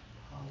 foolish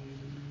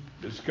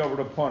discovered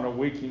upon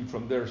awaking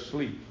from their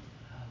sleep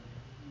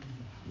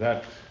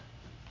that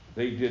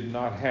they did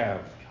not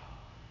have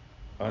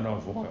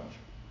enough oil.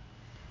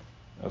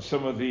 Now,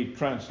 some of the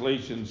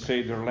translations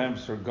say their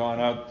lamps are gone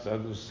out.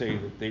 Others say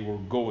that they were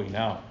going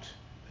out.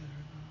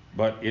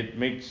 But it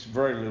makes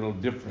very little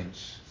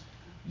difference,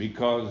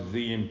 because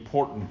the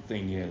important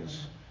thing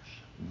is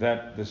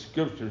that the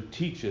Scripture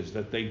teaches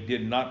that they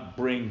did not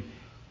bring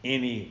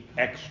any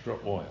extra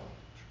oil.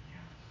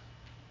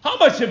 How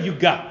much have you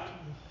got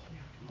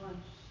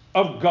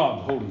of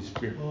God's Holy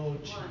Spirit? Oh,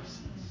 Jesus.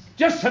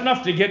 Just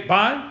enough to get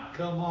by?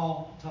 Come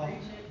on, Tom.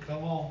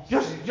 Come on.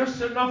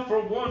 Just enough for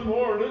one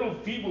more little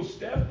feeble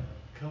step?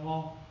 Come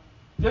on.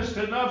 Just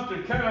enough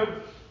to kind of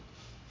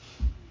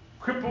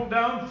cripple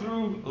down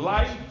through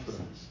life?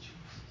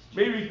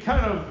 Maybe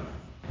kind of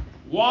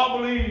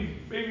wobbly,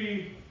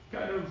 maybe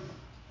kind of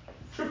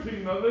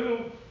tripping a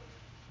little.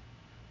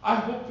 I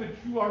hope that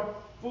you are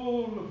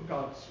full of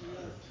God's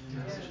Spirit.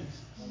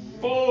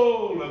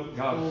 Full of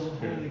God's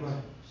Spirit.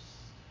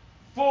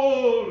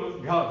 Full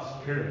of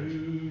God's Spirit.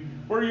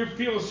 Where you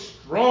feel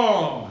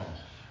strong.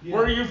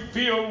 Where you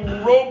feel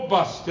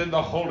robust in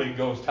the Holy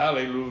Ghost.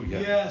 Hallelujah.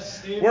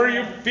 Yes. Amen. Where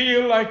you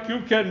feel like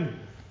you can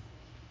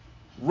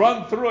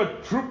run through a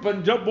troop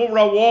and jump over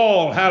a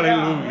wall.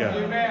 Hallelujah.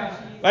 Yeah. Amen.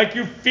 Like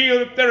you feel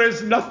that there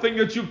is nothing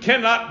that you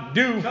cannot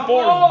do Come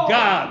for on.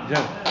 God.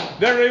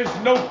 There is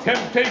no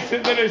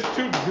temptation that is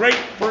too great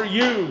for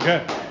you,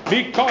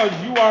 because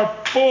you are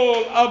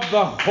full of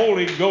the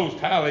Holy Ghost.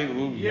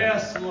 Hallelujah.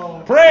 Yes,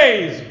 Lord.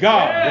 Praise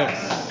God.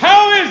 Yes.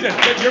 How is it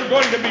that you're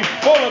going to be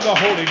full of the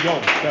Holy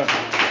Ghost?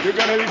 You're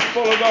going to be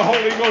full of the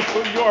Holy Ghost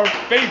when you are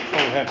faithful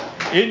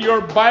in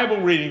your Bible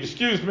reading.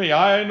 Excuse me,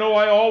 I know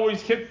I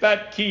always hit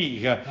that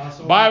key.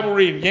 Bible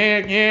reading,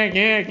 yank, yank,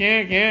 yank,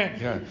 yank,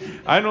 yank.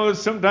 I know that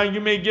sometimes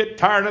you may get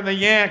tired of the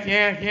yank,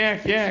 yank,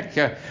 yank,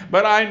 yank.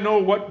 But I know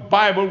what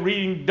Bible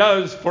reading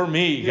does for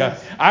me.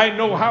 Yes. I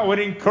know how it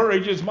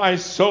encourages my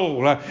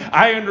soul.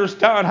 I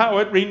understand how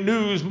it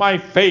renews my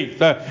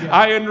faith.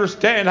 I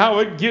understand how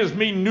it gives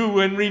me new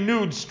and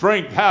renewed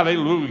strength.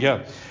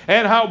 Hallelujah.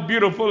 And how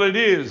beautiful it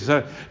is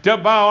to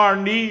bow our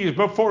knees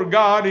before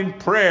God in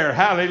prayer.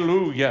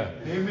 Hallelujah.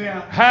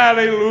 Amen.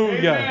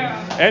 Hallelujah.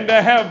 Amen. And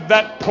to have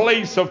that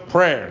place of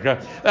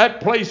prayer,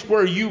 that place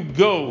where you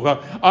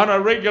go on a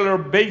regular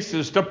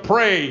basis to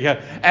pray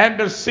and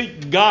to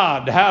seek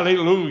God.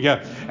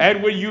 Hallelujah.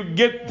 And when you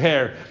get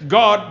there,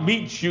 God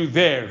meets you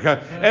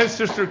there. And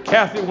Sister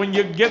Kathy, when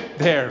you get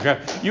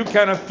there, you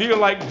kind of feel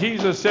like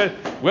Jesus said,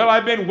 well,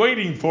 I've been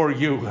waiting for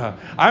you.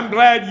 I'm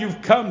glad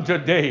you've come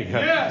today.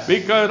 Yes.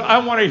 Because I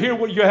want to hear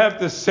what you have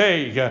to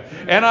say.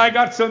 And I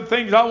got some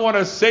things I want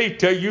to say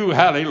to you.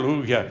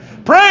 Hallelujah.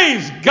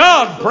 Praise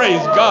God, praise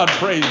God,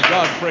 praise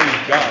God,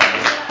 praise God.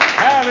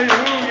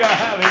 Hallelujah,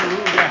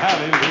 hallelujah,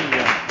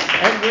 hallelujah.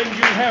 And when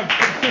you have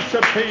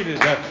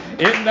participated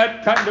in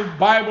that kind of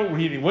Bible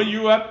reading, when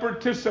you have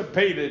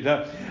participated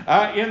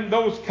in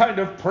those kind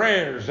of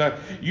prayers,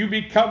 you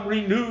become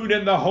renewed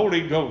in the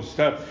Holy Ghost.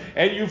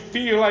 And you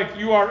feel like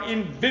you are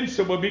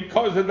invincible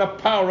because of the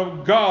power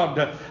of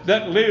God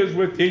that lives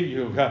within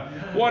you.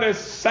 What a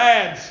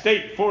sad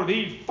state for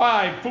these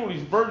 5 foolish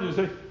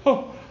virgins.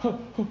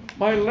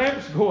 My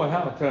lamp's going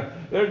out.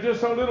 There's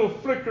just a little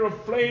flicker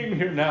of flame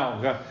here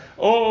now.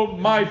 Oh,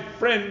 my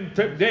friend,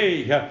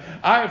 today,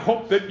 I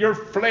hope that your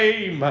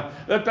flame,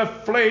 that the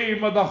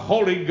flame of the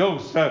Holy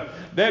Ghost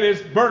that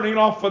is burning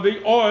off of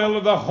the oil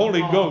of the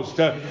Holy Ghost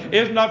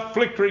is not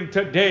flickering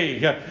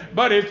today,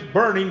 but it's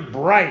burning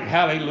bright.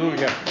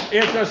 Hallelujah.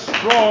 It's a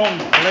strong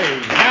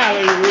flame.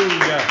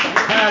 Hallelujah.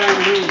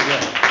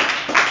 Hallelujah.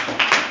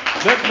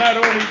 That not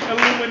only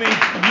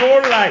illuminates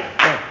your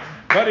life,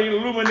 but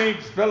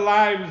illuminates the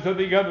lives of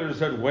the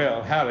others as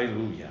well.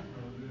 Hallelujah.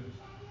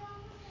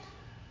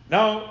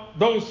 Now,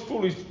 those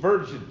foolish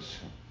virgins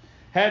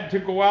had to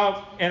go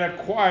out and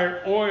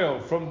acquire oil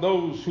from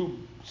those who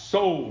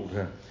sold.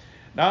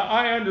 Now,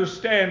 I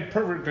understand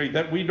perfectly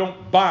that we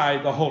don't buy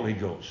the Holy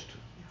Ghost.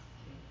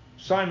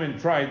 Simon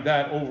tried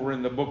that over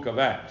in the book of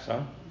Acts,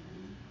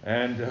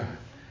 and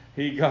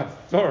he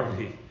got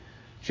thoroughly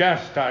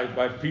chastised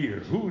by Peter.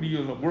 Who do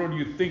you in the world do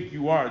you think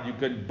you are? You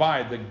can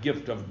buy the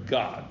gift of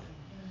God.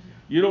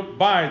 You don't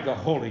buy the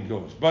Holy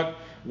Ghost, but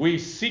we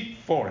seek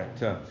for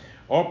it.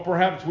 Or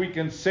perhaps we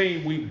can say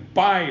we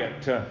buy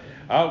it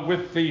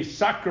with the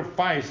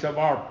sacrifice of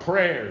our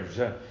prayers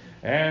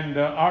and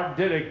our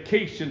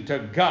dedication to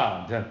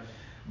God.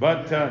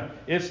 But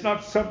it's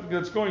not something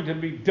that's going to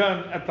be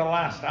done at the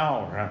last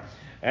hour.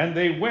 And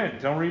they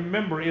went. Now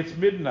remember, it's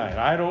midnight.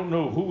 I don't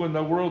know who in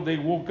the world they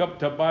woke up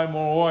to buy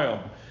more oil.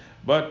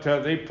 But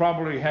they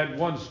probably had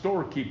one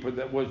storekeeper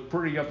that was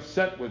pretty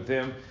upset with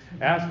him,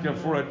 asking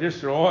for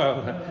additional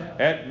oil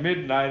at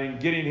midnight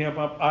and getting him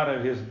up out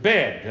of his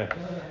bed.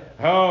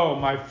 Oh,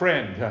 my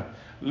friend,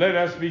 let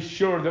us be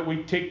sure that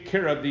we take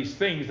care of these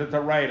things at the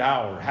right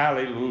hour.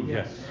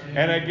 Hallelujah. Yes.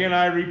 And again,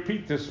 I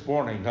repeat this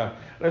morning,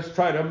 let's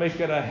try to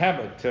make it a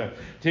habit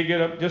to get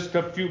up just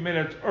a few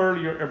minutes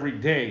earlier every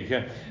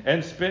day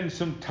and spend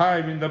some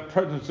time in the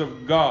presence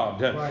of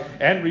God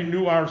and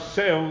renew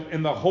ourselves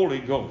in the Holy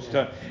Ghost,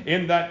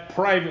 in that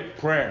private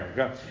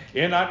prayer,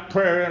 in that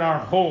prayer in our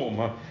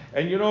home.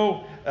 And you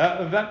know,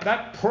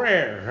 that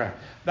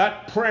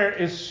prayer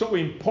is so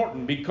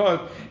important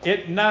because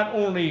it not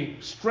only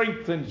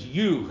strengthens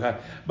you,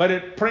 but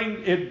it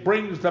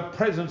brings the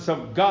presence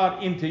of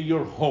God into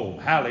your home.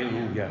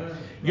 Hallelujah.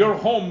 Your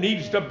home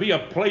needs to be a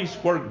place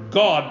where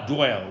God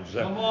dwells.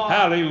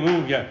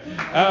 Hallelujah.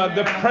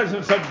 The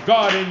presence of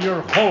God in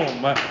your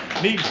home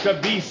needs to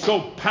be so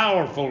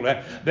powerful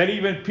that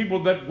even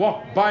people that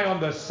walk by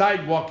on the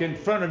sidewalk in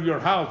front of your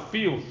house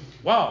feel,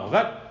 wow,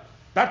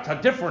 that's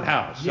a different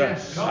house.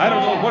 Yes, I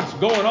don't know what's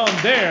going on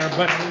there,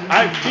 but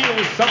I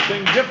feel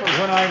something different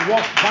when I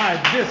walk by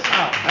this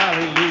house.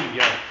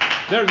 Hallelujah.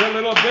 There's a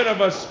little bit of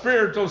a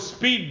spiritual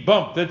speed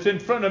bump that's in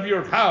front of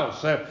your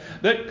house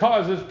that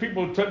causes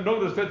people to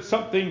notice that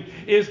something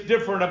is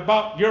different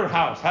about your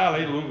house.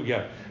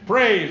 Hallelujah.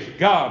 Praise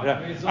God.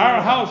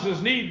 Our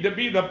houses need to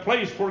be the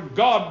place where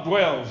God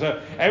dwells.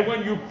 And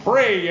when you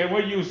pray and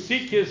when you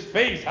seek His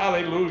face,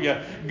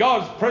 hallelujah,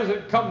 God's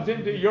presence comes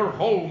into your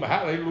home.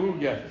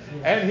 Hallelujah.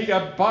 And He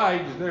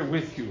abides there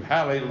with you.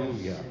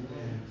 Hallelujah.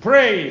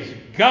 Praise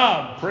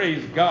God.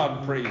 Praise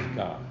God. Praise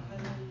God.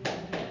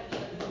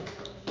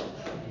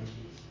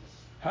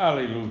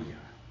 Hallelujah.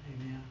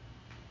 Amen.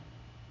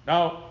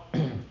 Now,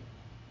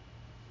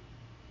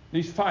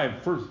 these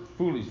 5 first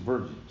foolish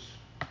virgins,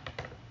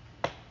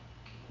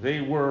 they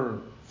were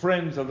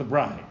friends of the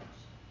bride.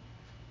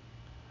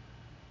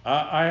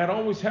 I had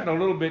always had a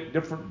little bit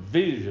different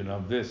vision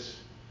of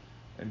this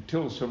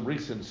until some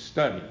recent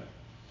study.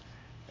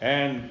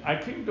 And I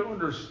came to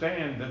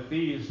understand that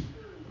these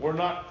were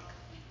not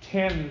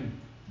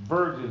 10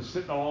 virgins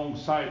sitting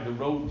alongside the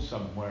road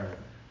somewhere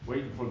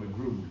waiting for the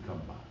groom to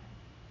come by.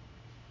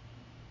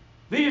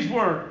 These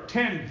were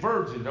 10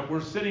 virgins that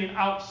were sitting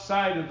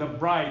outside of the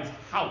bride's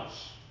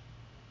house.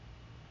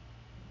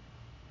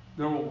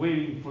 They were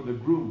waiting for the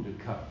groom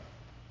to come.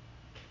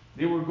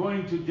 They were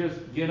going to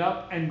just get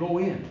up and go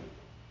in.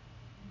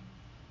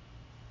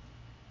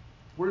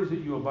 Where is it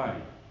you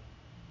abide?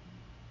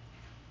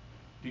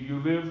 Do you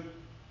live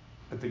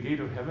at the gate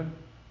of heaven?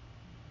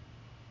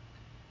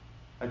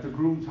 At the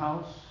groom's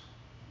house?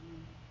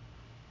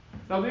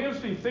 Now the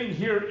interesting thing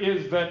here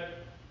is that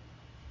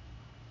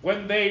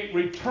when they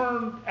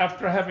returned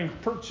after having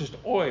purchased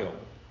oil,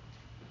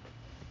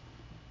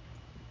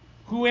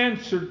 who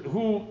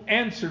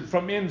answered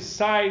from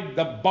inside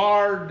the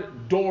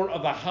barred door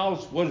of the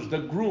house was the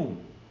groom.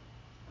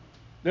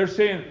 They're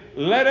saying,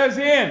 let us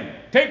in.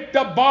 Take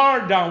the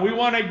bar down. We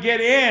want to get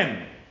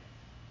in.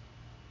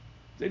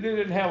 They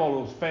didn't have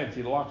all those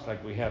fancy locks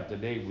like we have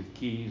today with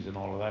keys and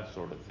all of that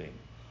sort of thing.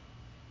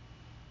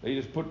 They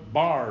just put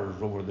bars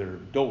over their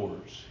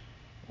doors.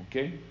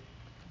 Okay?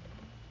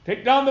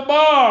 Take down the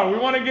bar. We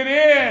want to get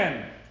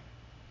in.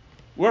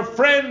 We're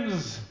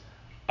friends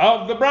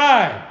of the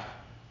bride.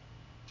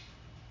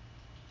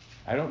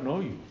 I don't know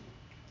you.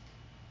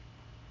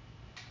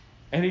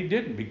 And he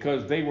didn't,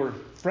 because they were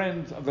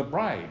friends of the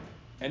bride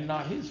and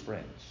not his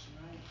friends.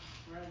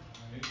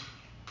 Right.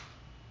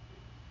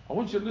 I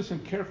want you to listen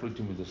carefully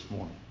to me this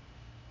morning.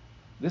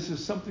 This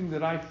is something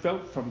that I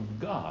felt from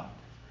God.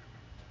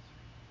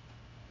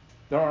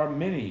 There are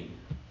many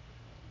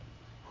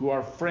who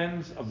are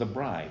friends of the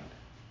bride.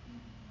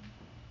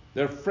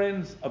 They're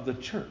friends of the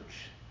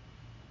church.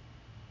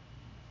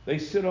 They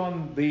sit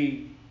on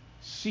the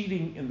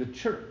seating in the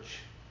church.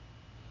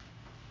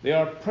 They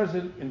are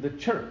present in the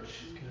church.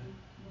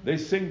 They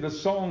sing the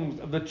songs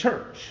of the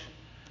church.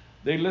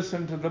 They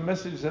listen to the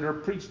messages that are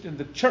preached in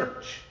the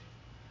church.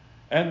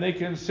 And they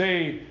can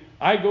say,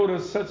 I go to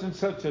such and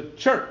such a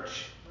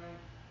church.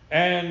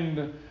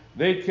 And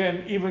they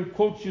can even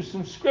quote you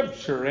some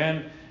scripture.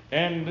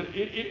 And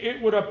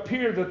it would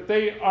appear that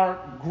they are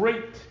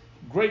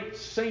great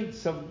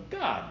saints of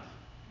God.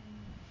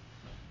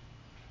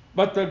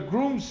 But the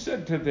groom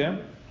said to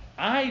them,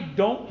 I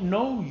don't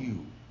know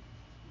you.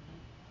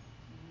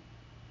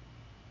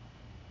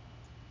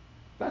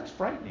 That's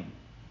frightening.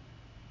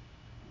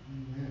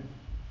 Amen.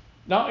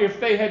 Now, if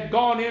they had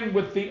gone in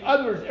with the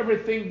others,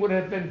 everything would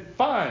have been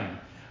fine.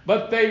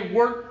 But they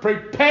weren't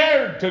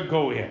prepared to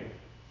go in.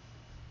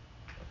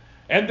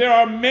 And there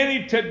are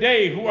many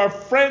today who are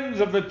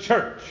friends of the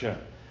church.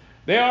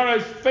 They are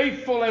as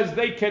faithful as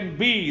they can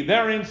be.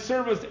 They're in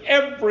service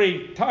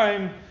every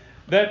time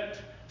that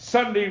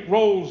Sunday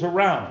rolls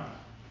around.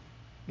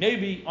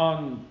 Maybe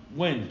on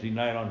Wednesday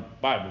night on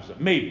Bible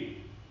study.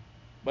 Maybe.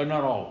 But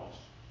not always.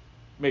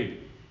 Maybe.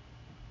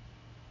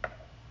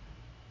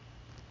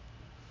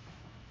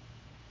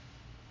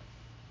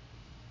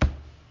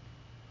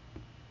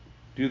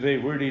 Do they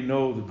really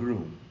know the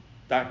groom?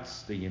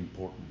 That's the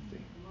important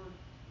thing.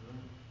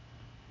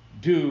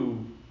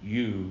 Do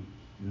you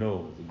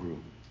know the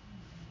groom?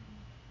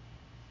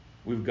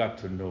 We've got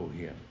to know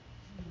him.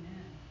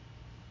 Amen.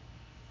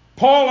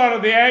 Paul, out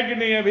of the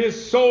agony of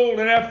his soul,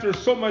 and after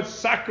so much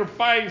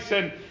sacrifice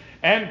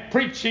and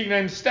preaching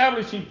and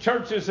establishing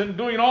churches and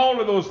doing all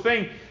of those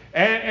things,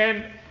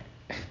 and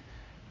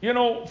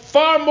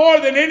far more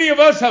than any of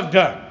us have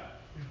done.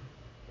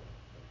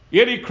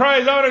 Yet he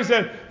cries out and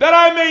says, that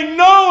I may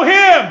know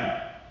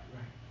him.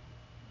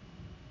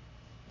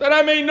 That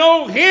I may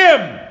know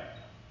him.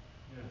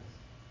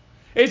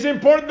 It's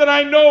important that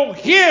I know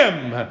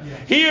him.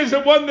 Yes. He is the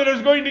one that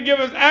is going to give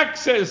us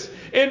access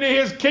into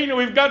his kingdom.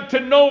 We've got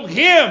to know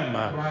him.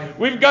 Right.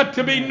 We've got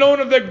to be known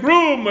of the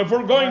groom if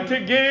we're going to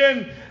get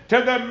in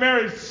to the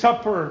marriage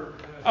supper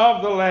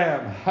of the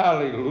Lamb.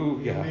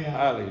 Hallelujah. Amen.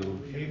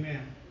 Hallelujah.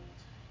 Amen.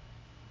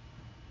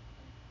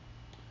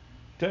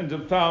 Tens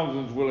of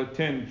thousands will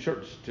attend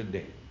church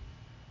today.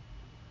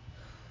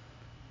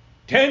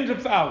 Tens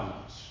of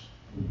thousands.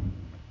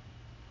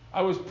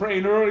 I was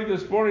praying early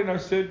this morning. I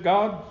said,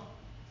 God,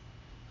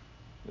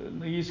 in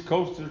the East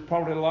Coast, there's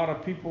probably a lot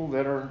of people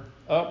that are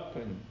up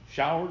and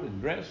showered and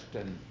dressed,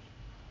 and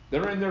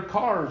they're in their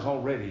cars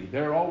already.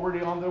 They're already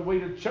on their way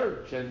to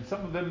church, and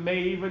some of them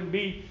may even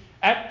be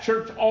at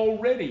church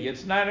already.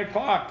 It's 9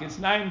 o'clock. It's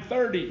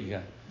 9:30.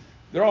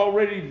 They're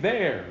already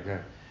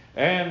there.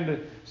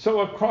 And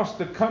so across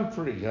the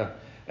country,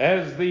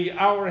 as the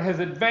hour has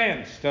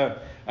advanced,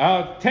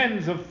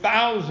 tens of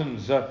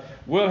thousands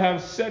will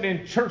have sat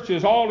in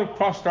churches all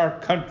across our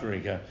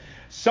country.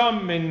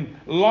 Some in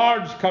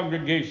large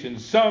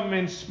congregations, some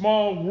in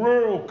small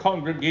rural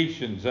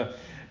congregations.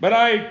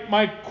 But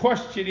my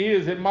question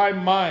is in my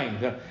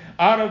mind,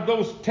 out of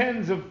those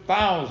tens of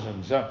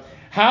thousands,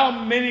 how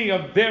many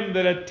of them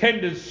that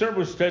attended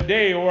service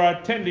today or are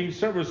attending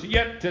service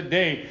yet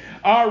today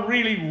are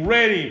really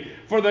ready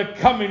for the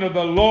coming of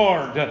the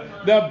Lord,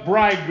 the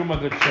bridegroom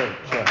of the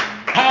church?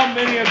 How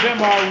many of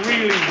them are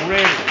really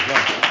ready?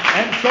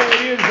 And so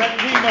it is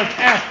that we must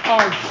ask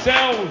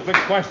ourselves the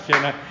question,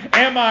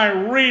 am I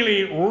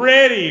really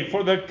ready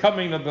for the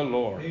coming of the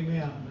Lord?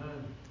 Amen.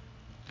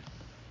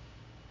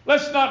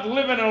 Let's not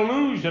live in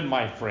illusion,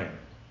 my friend.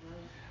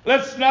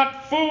 Let's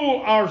not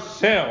fool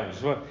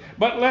ourselves,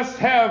 but let's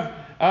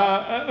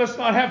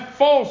not have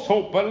false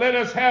hope, but let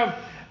us have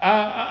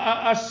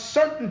a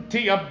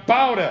certainty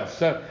about us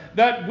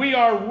that we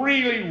are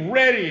really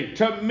ready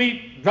to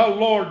meet the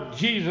Lord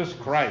Jesus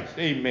Christ.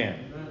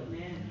 Amen.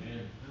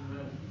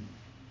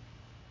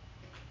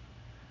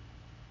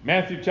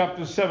 Matthew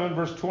chapter 7,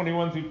 verse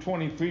 21 through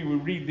 23, we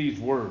read these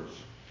words.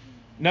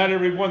 Not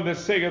every one that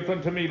saith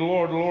unto me,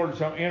 Lord, Lord,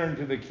 shall enter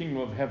into the kingdom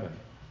of heaven.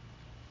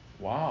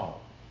 Wow.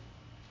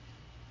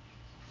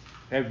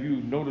 Have you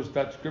noticed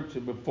that scripture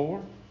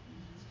before?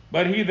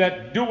 But he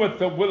that doeth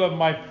the will of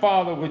my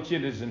Father which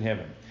it is in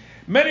heaven.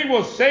 Many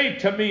will say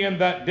to me in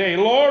that day,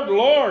 Lord,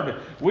 Lord,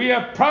 we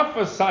have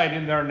prophesied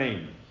in their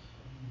name.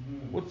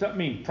 What's that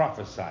mean,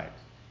 prophesied?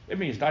 It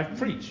means I've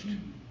preached.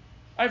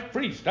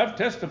 I've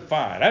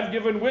testified, I've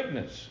given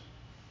witness.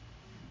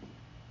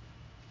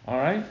 All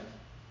right?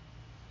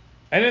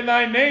 And in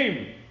thy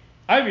name,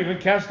 I've even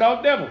cast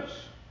out devils.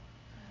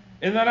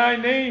 In thy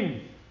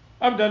name,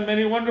 I've done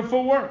many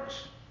wonderful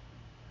works.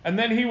 And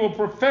then he will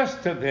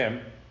profess to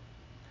them,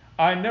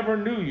 I never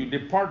knew you.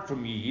 Depart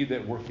from me, ye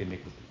that work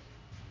iniquity.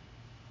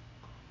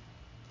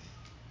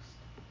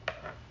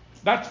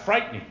 That's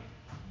frightening.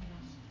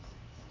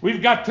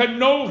 We've got to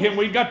know him.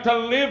 We've got to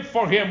live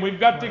for him.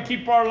 We've got to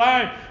keep our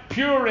life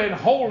pure and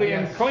holy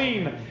and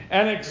clean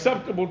and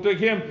acceptable to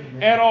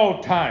him at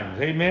all times.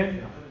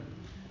 Amen.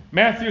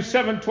 Matthew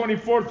 7,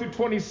 24 through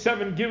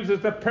 27 gives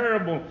us the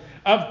parable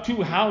of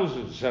two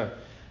houses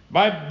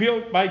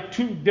built by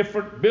two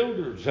different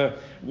builders.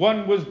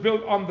 One was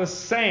built on the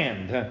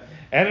sand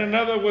and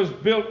another was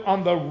built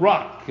on the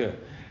rock.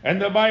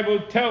 And the Bible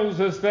tells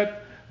us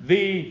that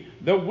the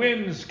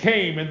winds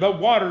came and the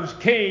waters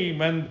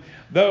came and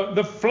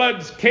the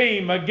floods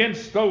came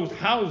against those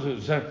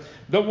houses.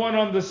 The one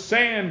on the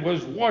sand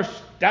was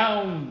washed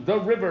down the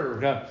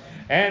river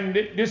and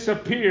it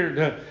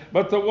disappeared.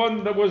 But the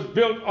one that was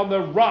built on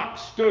the rock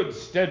stood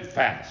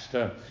steadfast.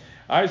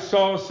 I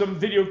saw some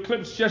video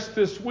clips just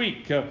this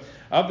week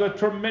of the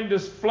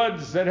tremendous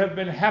floods that have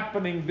been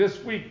happening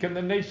this week in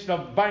the nation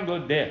of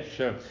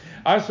Bangladesh.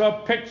 I saw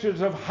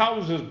pictures of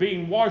houses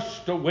being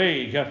washed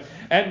away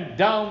and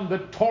down the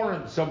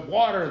torrents of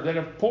water that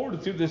have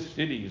poured through the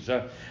cities.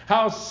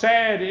 How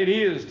sad it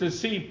is to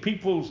see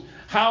people's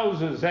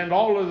houses and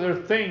all of their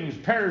things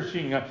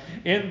perishing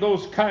in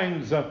those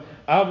kinds of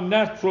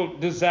natural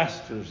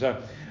disasters.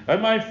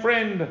 And my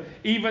friend,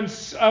 even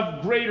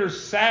of greater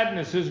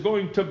sadness is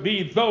going to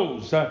be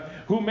those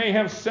who may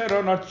have sat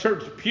on a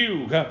church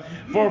pew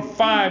for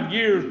 5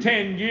 years,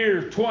 10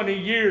 years, 20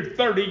 years,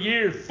 30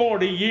 years,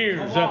 40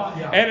 years.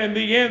 And in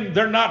the end,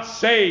 they're not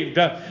saved.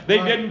 They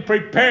didn't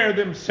prepare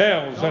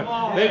themselves.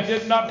 They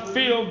did not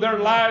fill their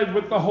lives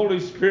with the Holy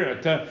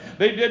Spirit.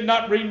 They did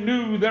not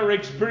renew their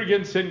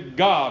experience in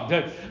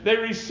God. They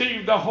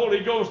received the Holy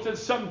Ghost at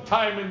some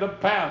time in the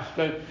past.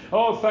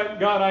 Oh, thank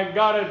God I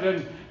got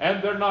it.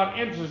 And they're not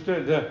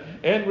interested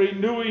in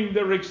renewing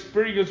their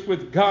experience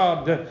with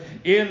God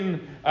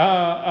in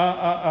a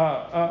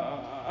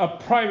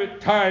private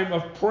time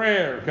of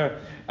prayer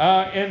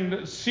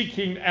and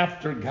seeking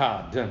after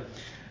God.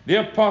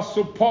 The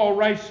Apostle Paul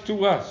writes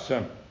to us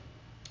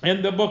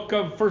in the book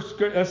of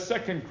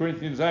 2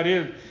 Corinthians, that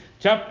is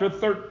chapter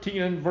 13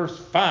 and verse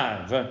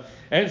 5,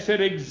 and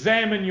said,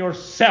 examine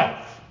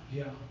yourself.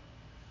 Yeah.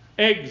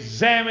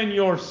 Examine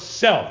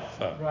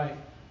yourself. Right.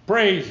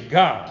 Praise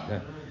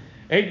God.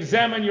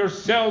 Examine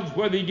yourselves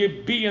whether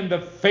ye be in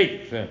the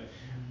faith.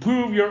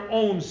 Prove your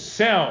own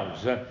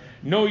selves.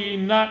 Know ye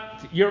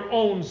not your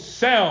own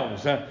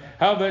selves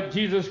how that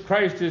Jesus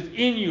Christ is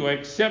in you,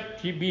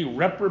 except ye be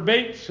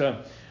reprobates?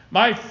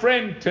 My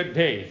friend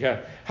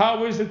today,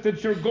 how is it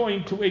that you're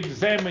going to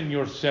examine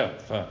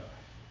yourself?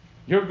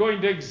 You're going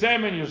to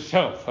examine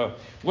yourself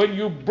when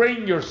you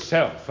bring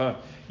yourself.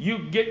 You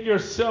get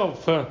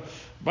yourself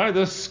by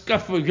the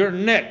scuff of your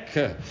neck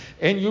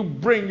and you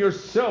bring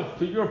yourself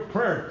to your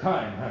prayer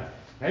time.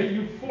 And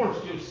you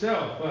force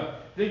yourself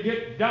to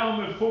get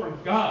down before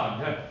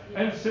God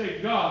and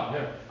say,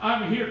 God,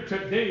 I'm here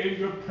today in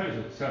your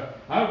presence.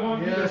 I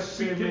want you to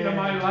speak into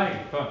my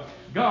life.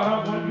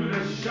 God, I want you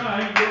to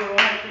shine your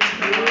light into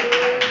my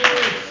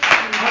life.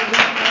 I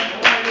want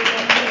that light of the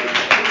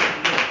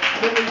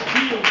Holy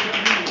Spirit to reveal to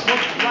me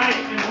what's right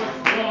and what's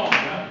wrong.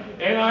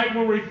 And I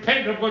will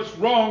repent of what's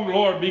wrong,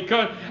 Lord,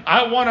 because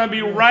I want to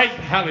be right.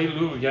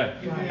 Hallelujah.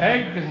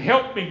 And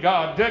help me,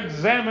 God, to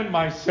examine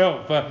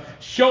myself.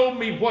 Show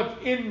me what's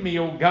in me,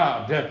 oh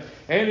God.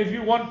 And if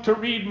you want to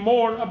read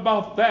more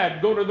about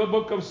that, go to the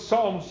book of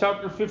Psalms,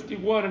 chapter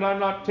 51. And I'm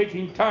not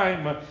taking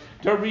time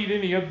to read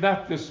any of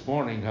that this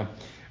morning.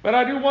 But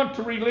I do want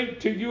to relate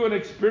to you an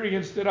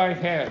experience that I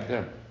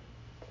had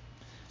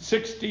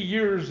 60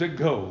 years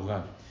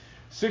ago.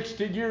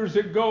 60 years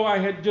ago, I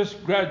had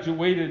just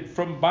graduated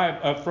from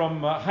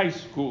high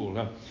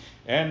school.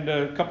 And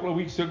a couple of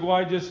weeks ago,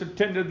 I just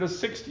attended the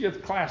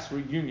 60th class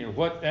reunion.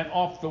 What an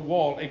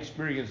off-the-wall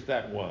experience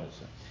that was.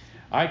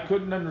 I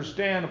couldn't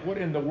understand what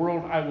in the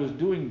world I was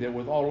doing there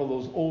with all of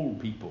those old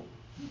people.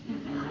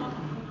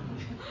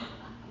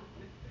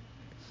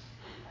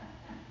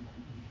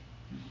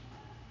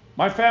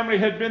 My family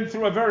had been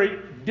through a very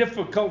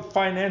difficult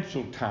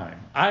financial time.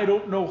 I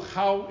don't know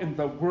how in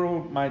the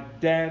world my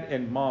dad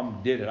and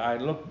mom did it. I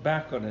look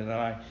back on it and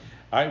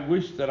I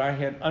wish that I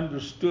had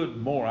understood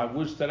more. I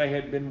wish that I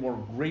had been more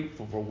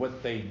grateful for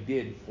what they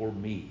did for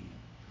me.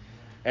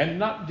 And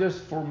not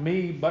just for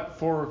me, but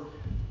for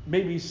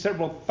maybe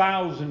several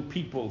thousand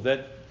people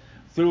that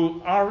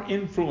through our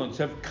influence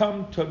have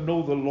come to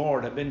know the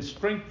Lord, have been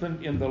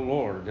strengthened in the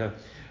Lord.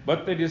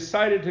 But they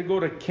decided to go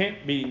to camp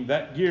meeting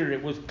that year.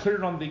 It was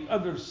clear on the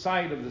other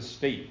side of the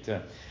state.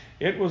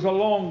 It was a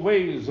long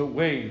ways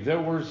away. There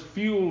was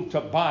fuel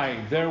to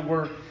buy. There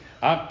were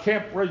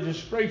camp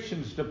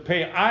registrations to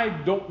pay. I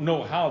don't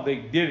know how they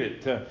did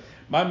it.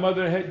 My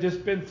mother had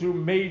just been through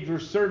major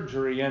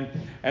surgery,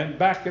 and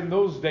back in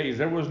those days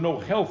there was no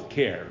health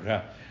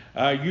care.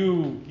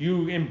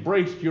 You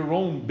embraced your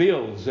own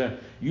bills.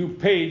 You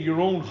paid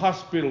your own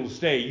hospital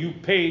stay. You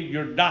paid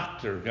your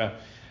doctor.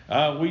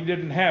 We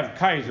didn't have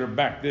Kaiser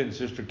back then,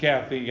 Sister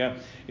Kathy.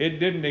 It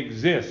didn't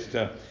exist.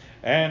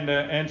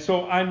 And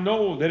so I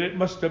know that it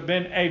must have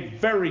been a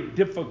very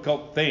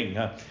difficult thing.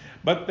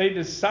 But they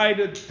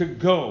decided to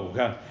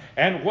go.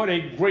 And what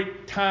a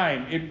great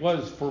time it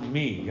was for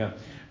me.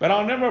 But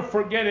I'll never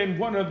forget in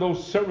one of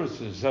those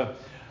services,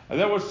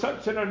 there was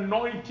such an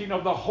anointing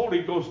of the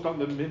Holy Ghost on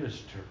the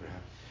minister.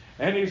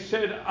 And he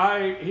said,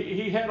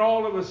 he had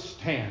all of us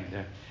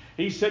stand.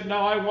 He said,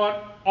 now I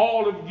want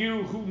all of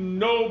you who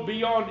know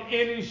beyond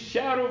any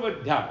shadow of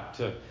a doubt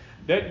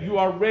that you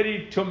are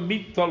ready to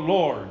meet the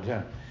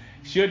Lord.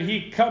 Should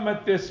he come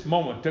at this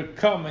moment, to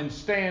come and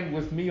stand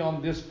with me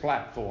on this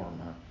platform.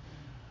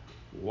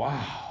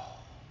 Wow.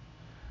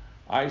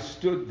 I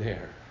stood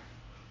there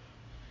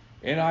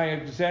and I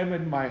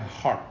examined my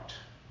heart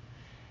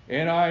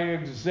and I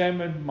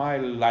examined my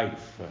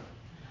life,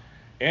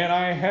 and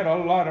I had a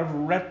lot of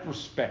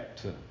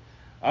retrospect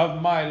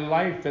of my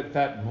life at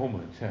that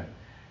moment,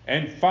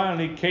 and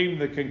finally came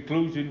to the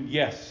conclusion,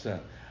 yes,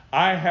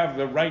 I have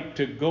the right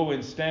to go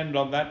and stand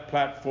on that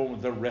platform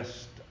with the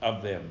rest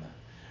of them.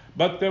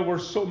 But there were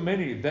so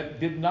many that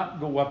did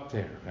not go up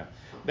there.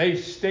 They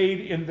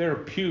stayed in their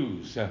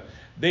pews.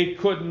 They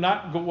could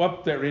not go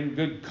up there in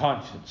good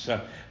conscience.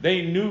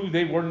 They knew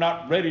they were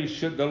not ready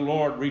should the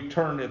Lord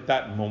return at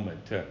that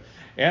moment.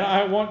 And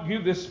I want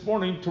you this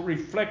morning to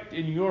reflect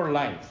in your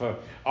life.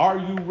 Are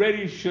you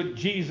ready should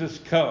Jesus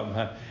come?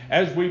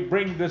 As we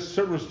bring this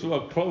service to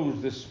a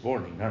close this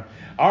morning,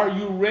 are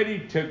you ready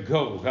to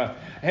go?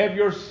 Have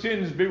your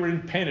sins been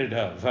repented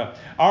of?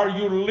 Are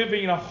you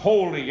living a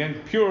holy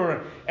and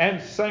pure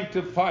and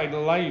sanctified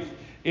life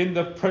in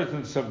the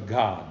presence of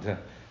God?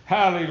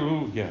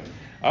 Hallelujah.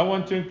 I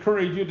want to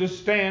encourage you to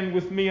stand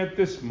with me at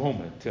this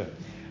moment.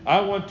 I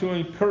want to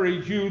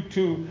encourage you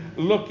to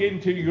look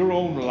into your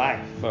own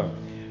life.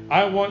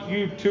 I want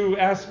you to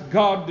ask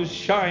God to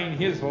shine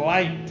His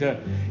light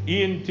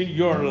into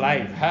your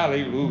life.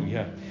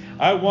 Hallelujah.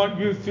 I want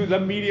you through the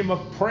medium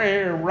of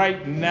prayer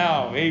right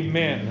now,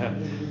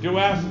 amen, to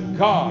ask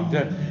God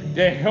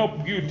to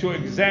help you to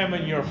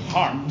examine your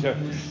heart,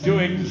 to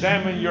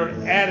examine your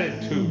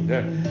attitude,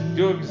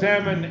 to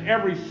examine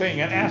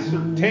everything and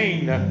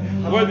ascertain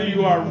whether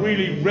you are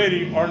really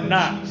ready or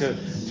not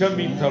to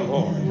meet the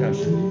Lord.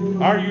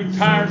 Are you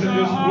tired of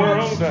this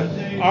world?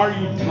 Are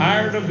you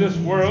tired of this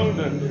world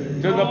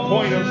to the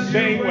point of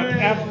saying with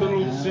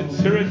absolute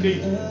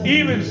sincerity,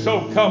 even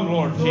so come,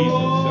 Lord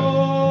Jesus?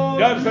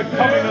 Does the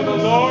coming of the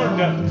Lord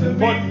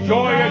put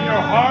joy in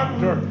your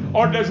heart,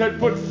 or does it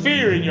put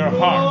fear in your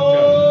heart?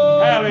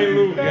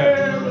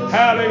 Hallelujah.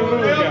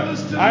 Hallelujah.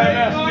 I am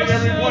asking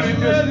everyone in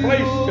this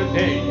place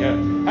today,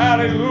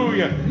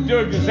 hallelujah, to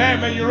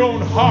examine your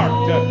own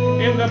heart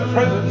in the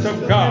presence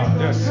of God,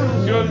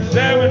 to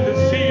examine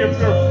to see if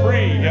you're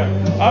free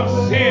of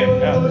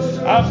sin,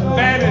 of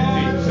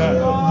vanities,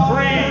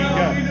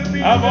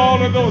 free of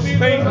all of those things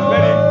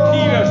that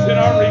impede us in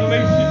our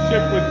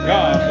relationship with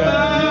God.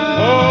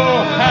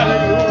 Oh,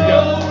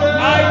 hallelujah.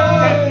 I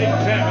can't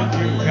examine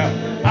you.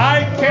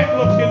 I can't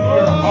look into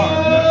your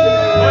heart.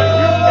 But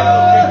you can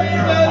look into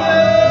your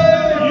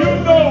heart. You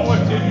know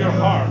what's in your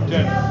heart.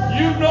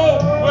 You know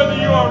whether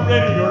you are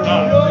ready or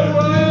not.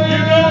 You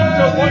know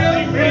to what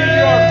degree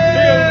you are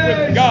filled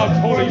with God's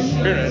Holy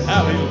Spirit.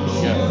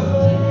 Hallelujah.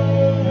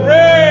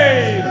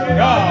 Praise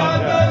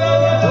God.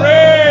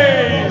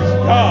 Praise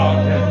God.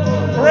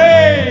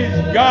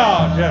 Praise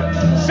God.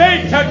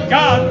 Say to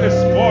God this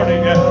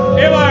morning,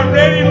 am I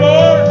ready,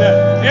 Lord?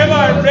 Am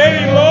I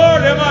ready,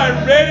 Lord? Am I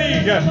ready?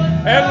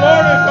 And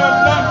Lord, if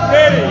I'm not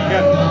ready,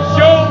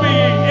 show me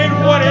in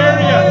what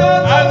area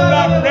I'm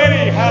not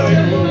ready.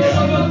 Hallelujah.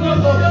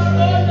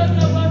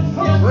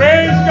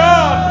 Praise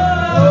God.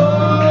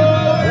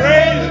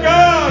 Praise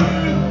God.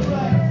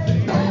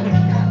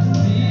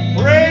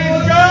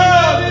 Praise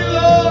God.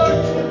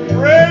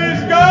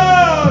 Praise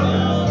God.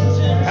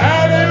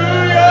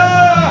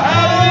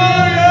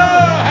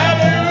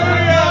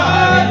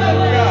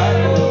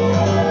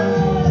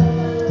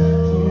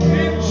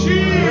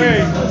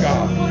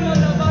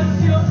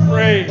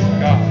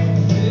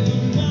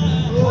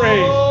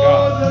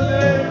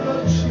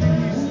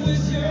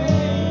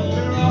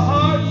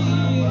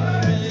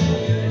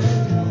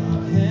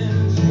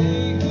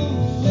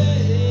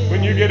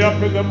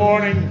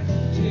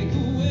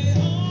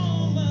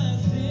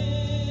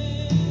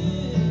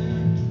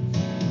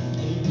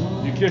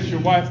 You kiss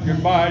your wife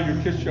goodbye,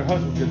 you kiss your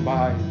husband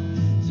goodbye.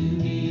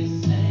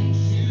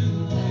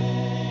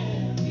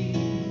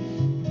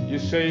 You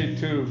say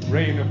to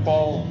rain or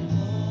fall,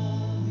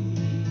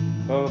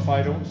 well, if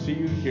I don't see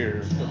you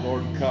here, if the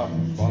Lord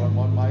comes while I'm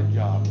on my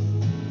job,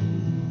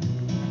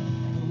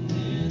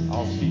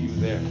 I'll see you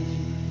there.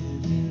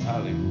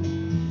 Hallelujah.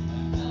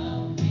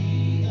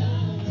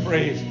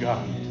 Praise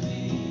God.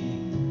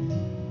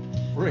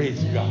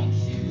 Praise God.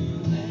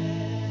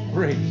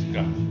 Praise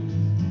God.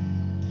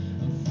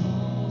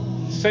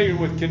 Say it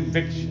with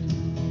conviction.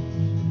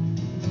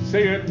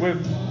 Say it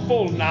with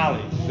full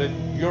knowledge that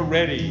you're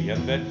ready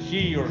and that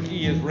she or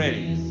he is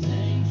ready.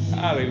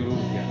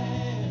 Hallelujah.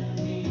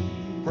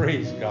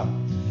 Praise God.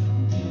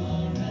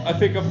 I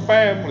think of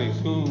families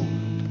who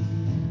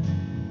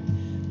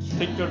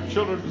take their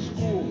children to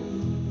school.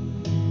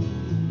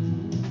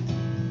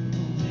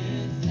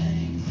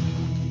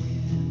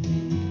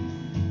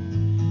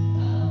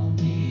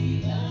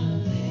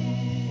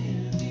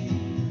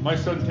 My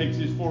son takes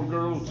his 4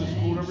 girls to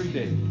school every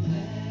day.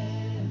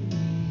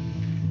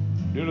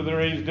 Due to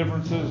their age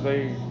differences,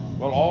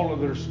 all of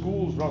their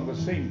schools are on the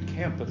same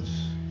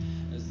campus.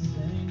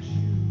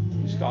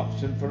 He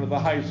stops in front of the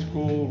high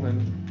school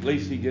and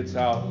Lacey gets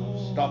out.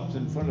 Stops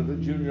in front of the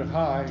junior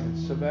high and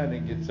Savannah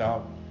gets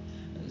out.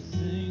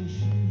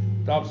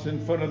 Stops in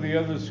front of the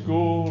other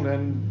school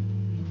and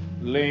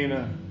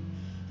Lena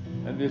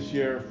and this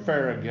year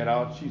Farrah get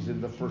out. She's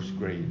in the 1st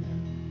grade.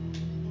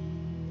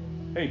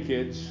 Hey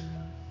kids,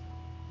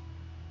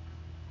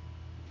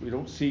 we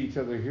don't see each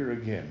other here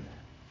again.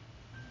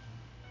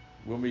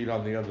 We'll meet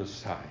on the other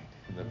side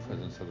in the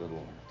presence of the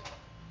Lord.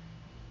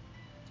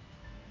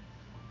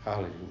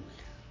 Hallelujah.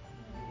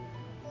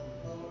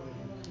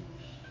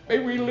 May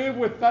we live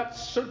with that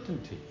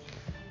certainty.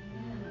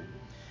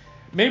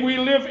 May we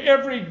live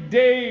every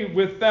day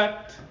with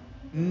that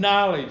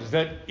knowledge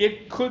that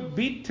it could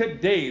be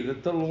today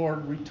that the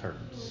Lord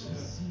returns.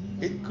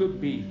 It could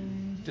be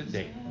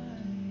today.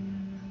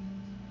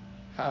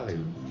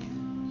 Hallelujah.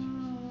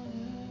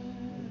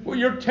 Well,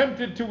 you're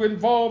tempted to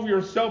involve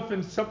yourself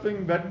in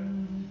something that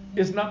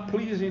is not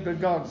pleasing to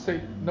God.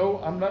 Say, no,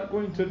 I'm not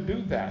going to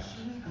do that.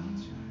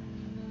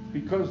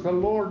 Because the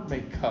Lord may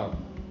come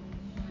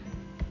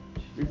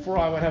before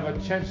I would have a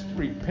chance to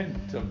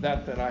repent of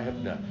that I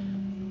have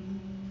done.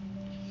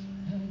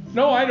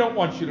 No, I don't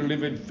want you to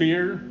live in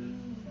fear.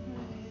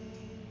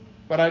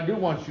 But I do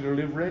want you to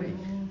live ready.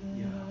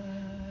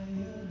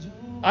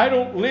 I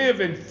don't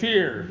live in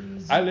fear.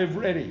 I live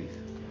ready.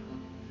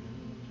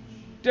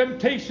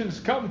 Temptations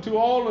come to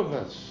all of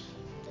us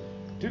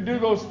to do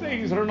those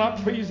things that are not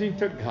pleasing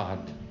to God.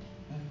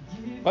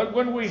 But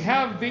when we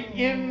have the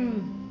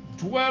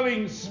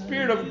indwelling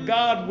Spirit of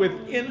God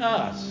within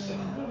us,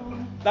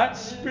 that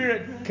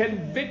Spirit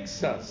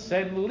convicts us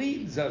and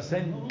leads us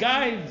and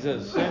guides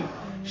us and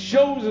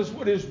shows us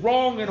what is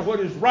wrong and what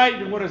is right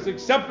and what is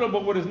acceptable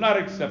and what is not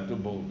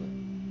acceptable.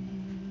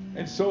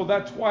 And so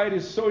that's why it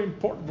is so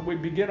important that we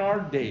begin our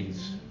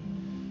days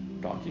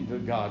talking to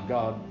God.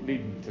 God,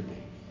 lead me today.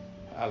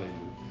 Hallelujah.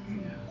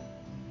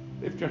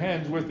 Lift your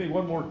hands with me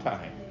one more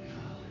time.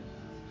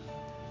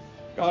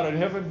 God in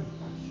heaven,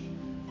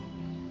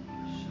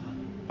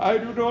 I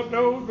do not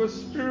know the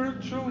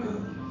spiritual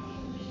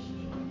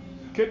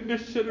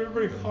condition of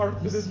every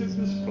heart that is in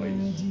this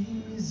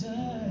place.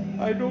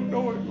 I don't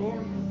know it,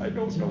 Lord. I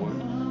don't know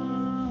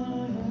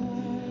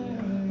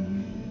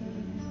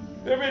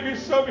it. There may be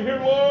some here,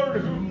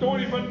 Lord, who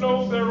don't even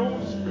know their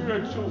own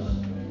spiritual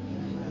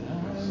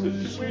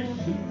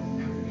situation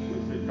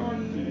with regard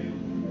to you.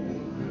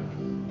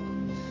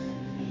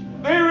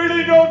 They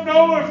really don't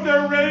know if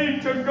they're ready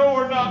to go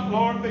or not,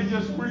 Lord. They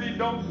just really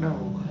don't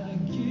know.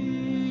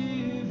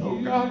 Oh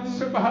God,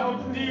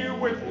 somehow deal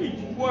with each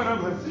one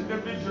of us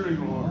individually,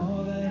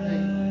 Lord.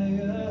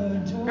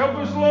 Help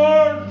us,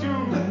 Lord,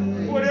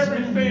 to put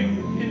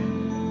everything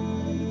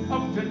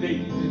up to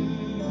date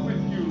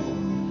with you,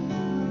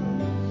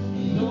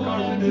 Lord.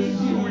 Because it is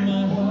so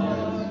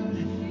important.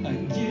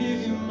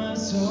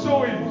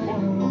 So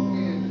important.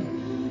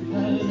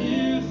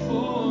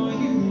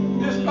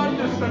 It's not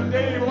just a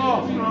day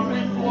lost or a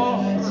week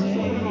lost or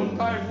some little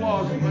time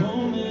lost, but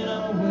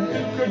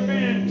it could be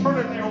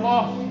eternity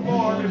lost,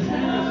 Lord, if we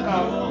miss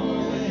out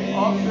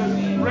on this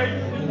great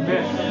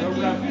event of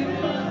the rapture.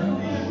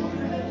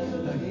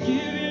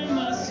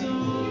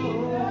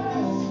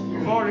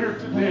 Lord, here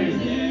today,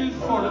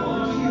 Lord, as we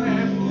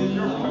stand in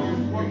your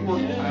presence one more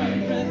time,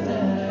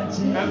 at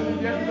the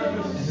end of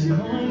this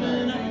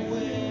service,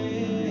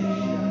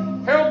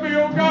 help me,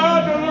 oh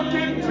God, to look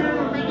into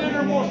the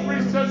innermost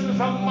recesses of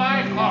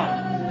my heart,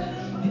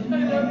 to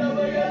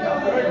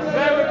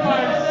examine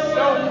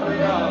myself, oh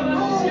God,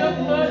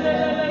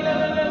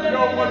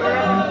 know whether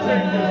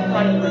everything is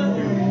right with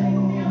you.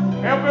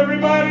 Help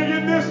everybody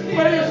in this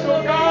place,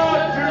 oh God,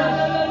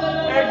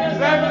 to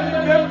examine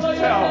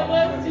themselves.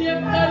 Make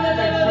sure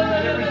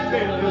that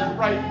everything is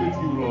right with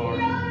you, Lord.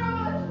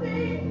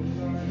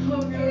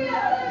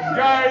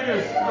 Guide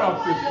us throughout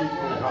this week,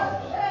 oh God.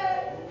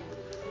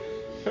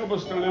 Help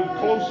us to live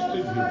close to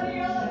you.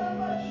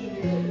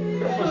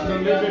 Help us to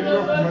live in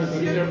your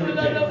presence every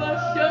day,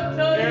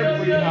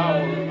 every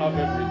hour of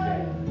every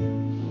day.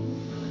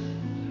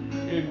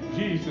 In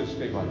Jesus'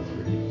 name I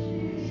pray.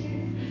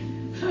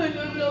 In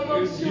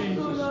Jesus' name.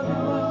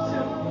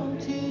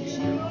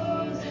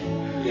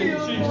 In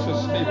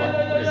Jesus' name I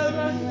pray.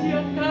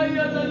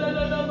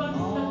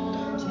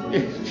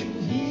 In Jesus'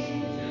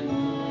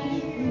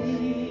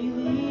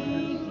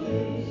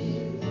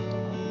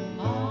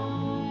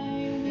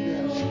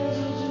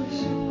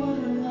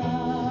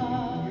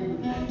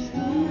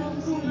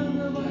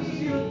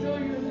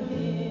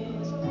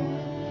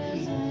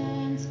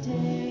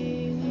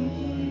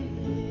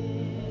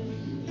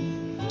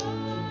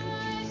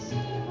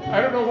 I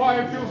don't know why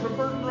I feel so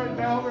burdened right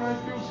now, but I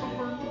feel so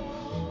burdened.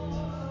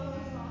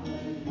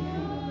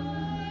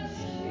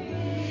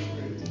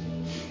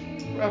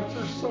 Perhaps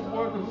there's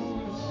someone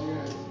who is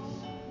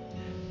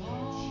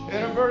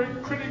in a very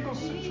critical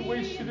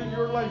situation in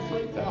your life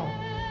right now.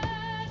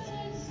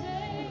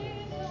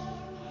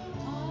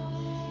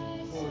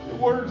 The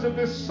words of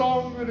this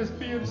song that is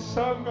being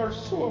sung are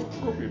so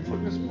appropriate for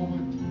this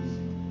moment.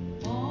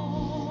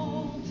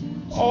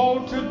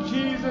 All to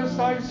Jesus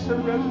I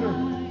surrender.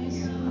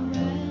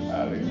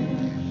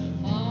 Hallelujah.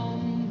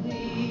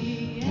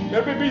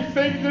 There may be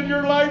things in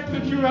your life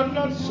that you have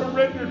not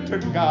surrendered to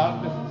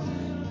God.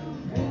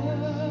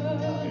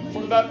 And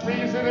for that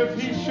reason, if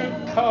He should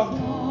come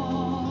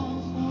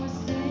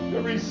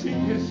to receive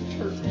His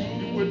church,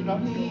 you would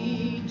not do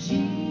it.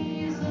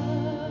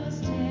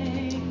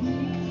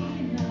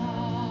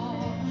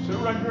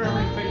 Surrender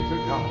everything to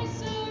God.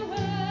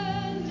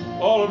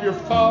 All of your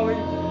folly,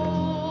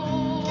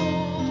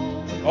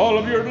 all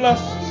of your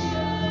lusts,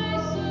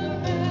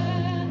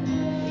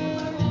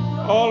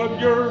 all of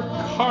your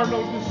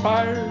carnal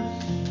desires,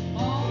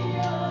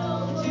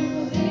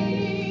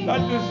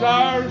 that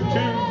desire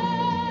to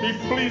be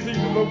pleasing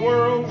to the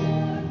world,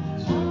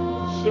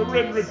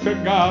 surrender it to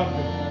God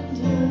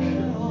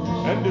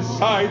and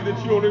decide that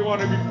you only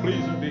want to be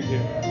pleasing to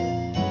Him.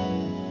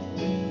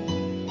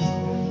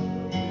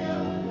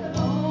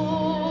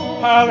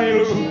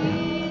 Hallelujah.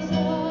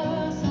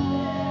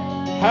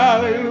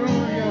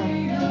 Hallelujah.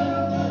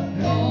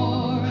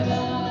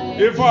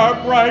 If our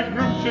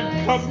bridegroom should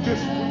come this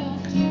week,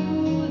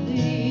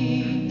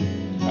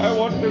 I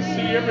want to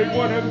see every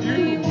one of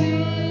you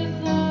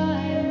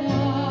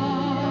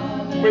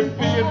with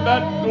me in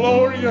that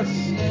glorious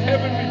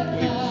heavenly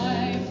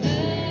place.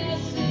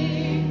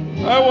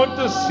 I want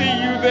to see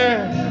you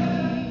there.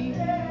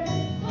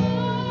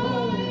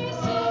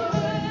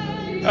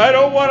 I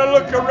don't want to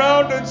look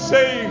around and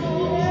say,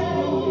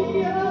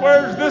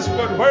 where's this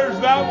one? Where's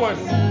that one?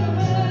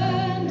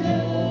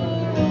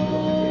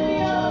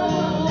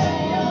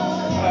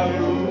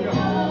 Hallelujah.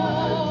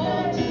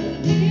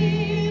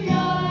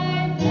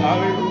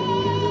 Hallelujah.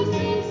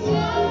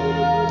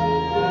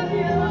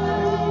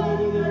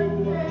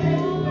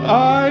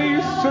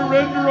 I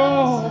surrender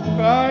all.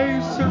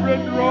 I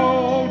surrender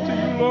all to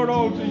you, Lord.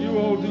 All to you,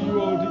 all to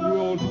you, all to you,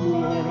 all to you,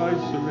 Lord. I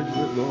surrender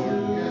it,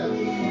 Lord.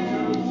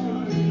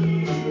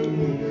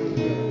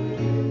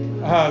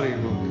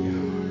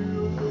 Hallelujah.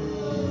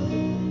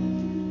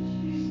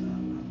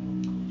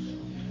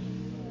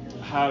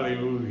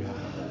 Hallelujah.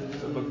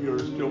 Some of you are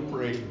still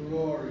praying.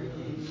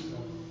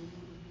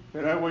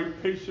 And I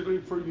wait patiently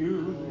for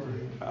you.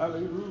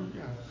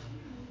 Hallelujah.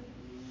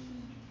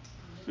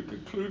 To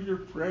conclude your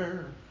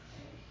prayer.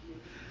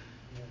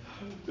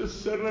 To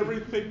settle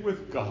everything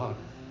with God.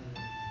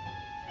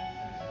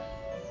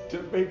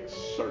 To make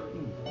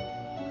certain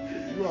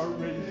that you are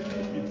ready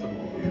to meet the Lord.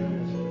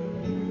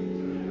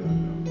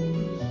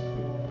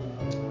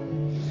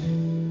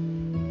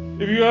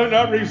 If you have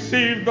not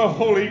received the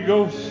Holy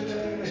Ghost,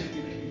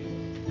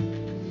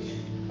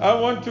 I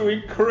want to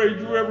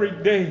encourage you every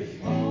day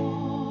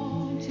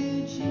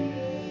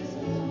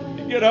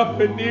to get up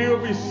and kneel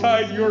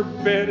beside your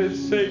bed and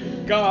say,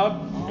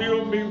 God,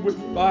 fill me with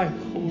thy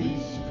Holy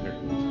Spirit.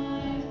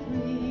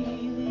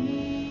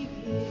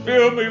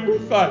 Fill me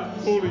with thy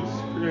Holy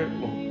Spirit,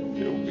 Lord.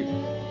 Fill me.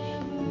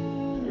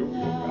 Fill me,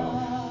 oh God.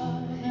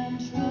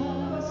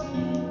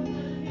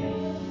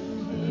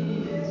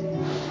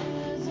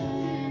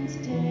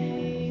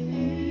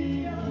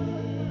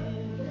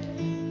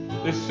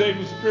 The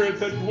same Spirit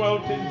that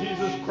dwelt in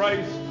Jesus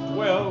Christ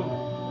dwell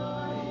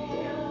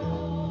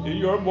in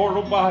your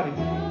mortal body.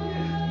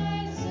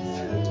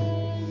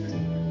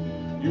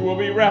 You will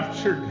be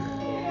raptured,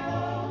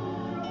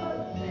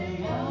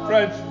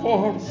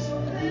 transformed.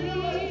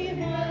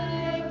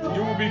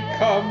 You will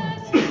become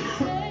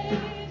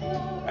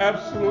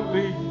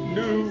absolutely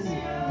new.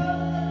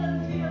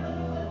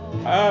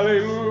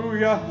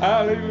 Hallelujah,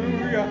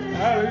 hallelujah,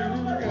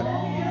 hallelujah.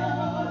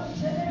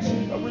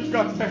 But we've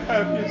got to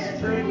have His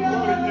Spirit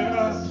dwelling in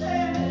us.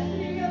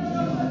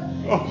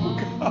 Oh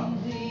God.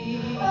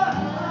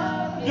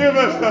 Give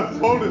us the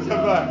fullness of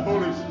thy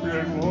Holy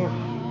Spirit, Lord.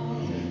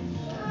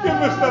 Give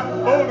us the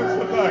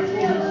fullness of thy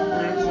Holy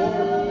Spirit, Lord.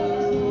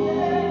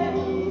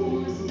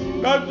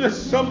 Not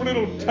just some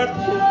little touch,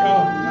 oh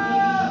God.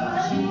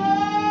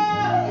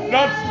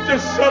 Not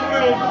just some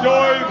little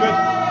joy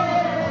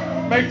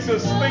that makes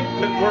us think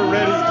that we're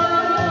ready.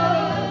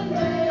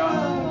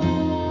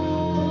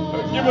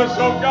 But give us,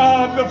 oh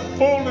God, the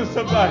fullness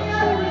of thy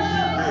Holy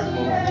Spirit,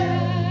 Lord.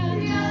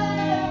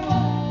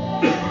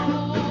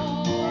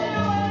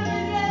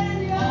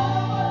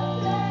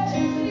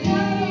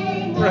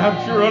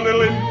 Perhaps you're a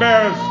little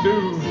embarrassed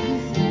to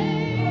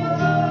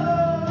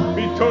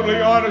be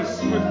totally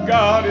honest with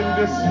God in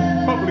this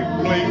public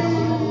place.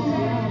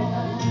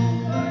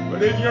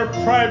 But in your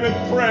private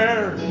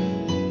prayer,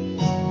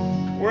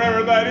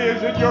 wherever that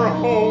is, in your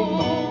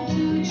home,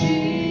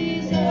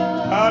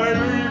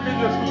 hallelujah, you can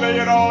just lay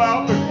it all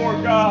out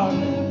before God.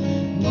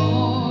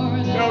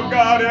 Tell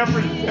God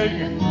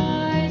everything.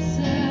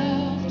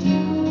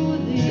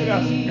 You can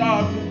ask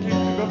God to give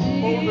you the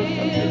fullness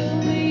of His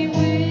Spirit.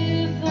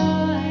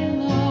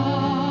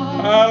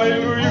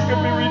 Hallelujah. You can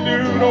be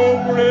renewed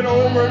over and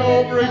over and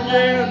over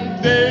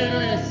again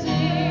daily.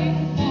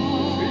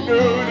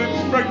 Renewed and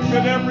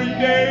strengthened every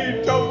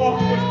day to walk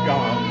with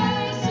God.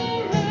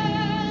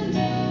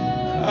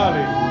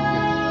 Hallelujah.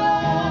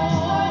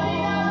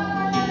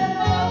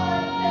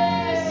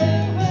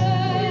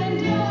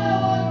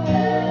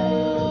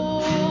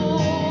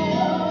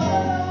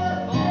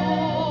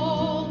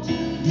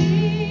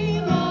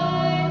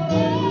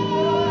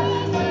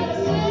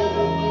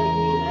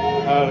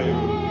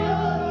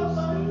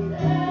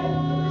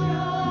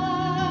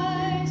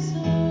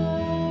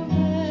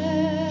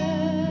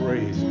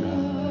 Praise God.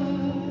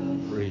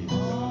 Praise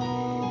God.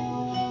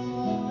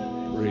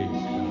 Praise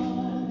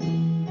God.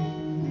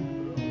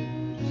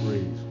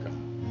 Praise God.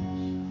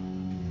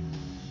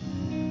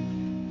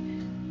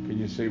 Can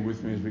you say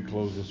with me as we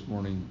close this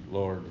morning,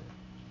 Lord,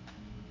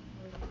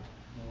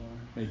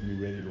 make me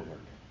ready, Lord.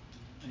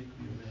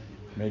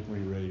 Make me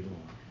ready,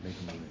 Lord. Make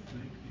me ready.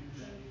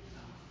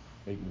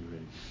 Make me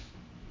ready.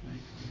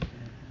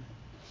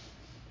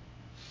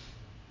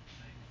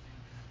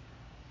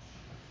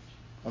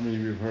 How many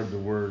of you have heard the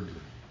word?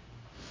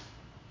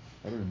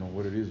 I don't even know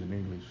what it is in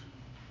English.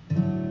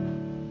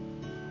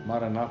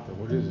 Maranatha.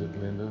 What is it,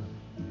 Linda?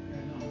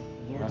 Maranatha.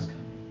 The Lord's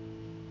coming.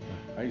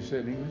 How you say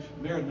it in English?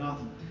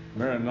 Maranatha.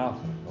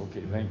 Maranatha.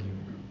 Okay, thank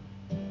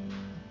you.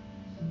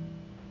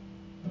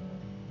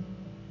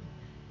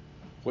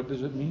 What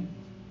does it mean?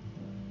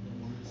 The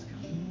Lord is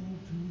coming.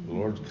 The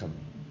Lord's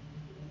coming.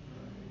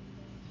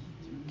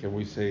 Can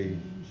we say,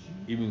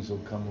 even so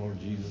come, Lord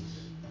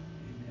Jesus?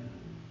 Amen.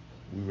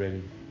 We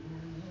ready?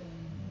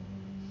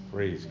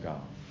 Praise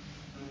God.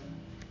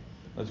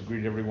 Let's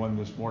greet everyone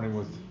this morning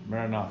with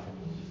Maranatha.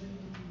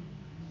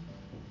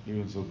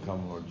 Even so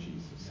come, Lord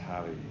Jesus.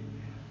 Hallelujah.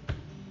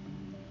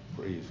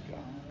 Praise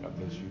God. God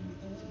bless you.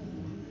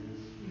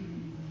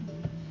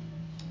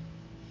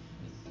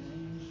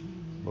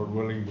 Lord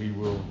willing, we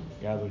will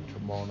gather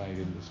tomorrow night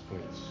in this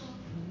place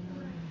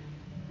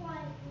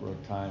for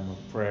a time of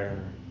prayer,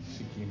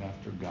 seeking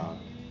after God.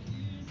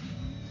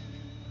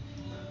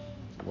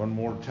 One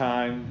more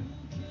time,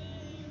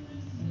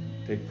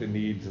 take the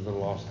needs of the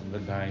lost and the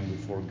dying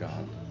before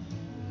God.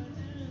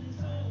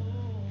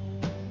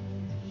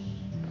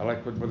 I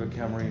like what Brother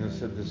Camarina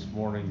said this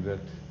morning, that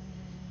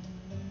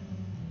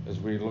as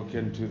we look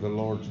into the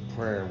Lord's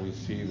Prayer, we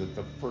see that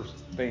the first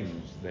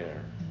things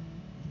there,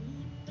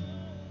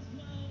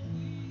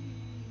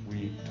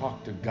 we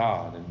talk to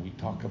God and we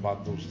talk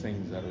about those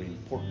things that are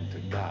important to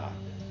God.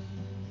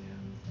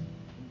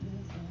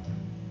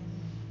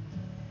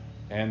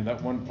 And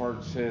that one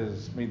part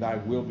says, may thy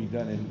will be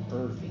done in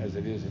earth as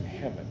it is in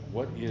heaven.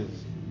 What is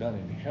done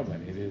in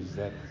heaven? It is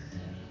that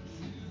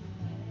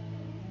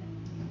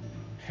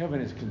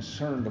heaven is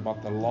concerned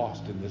about the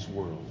lost in this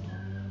world.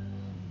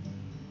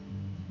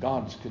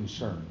 God's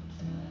concerned,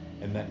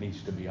 and that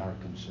needs to be our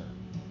concern.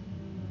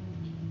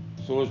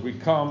 So as we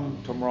come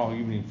tomorrow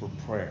evening for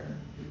prayer,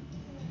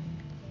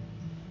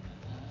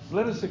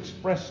 let us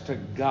express to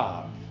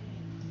God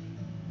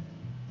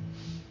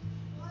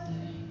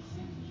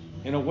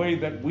in a way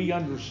that we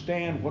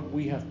understand what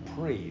we have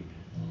prayed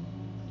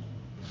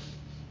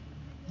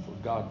for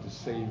God to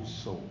save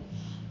souls.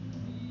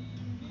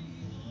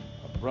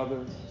 A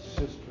brother, a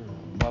sister,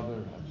 a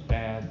mother, a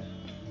dad,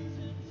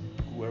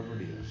 whoever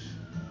it is.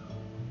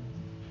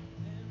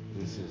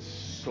 This is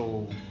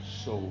so,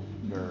 so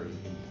very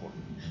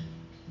important.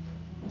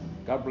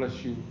 God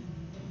bless you.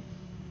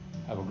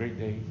 Have a great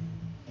day.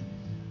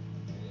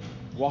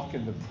 Walk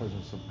in the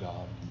presence of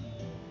God.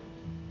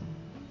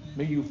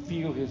 May you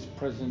feel His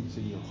presence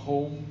in your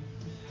home,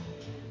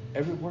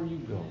 everywhere you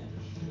go.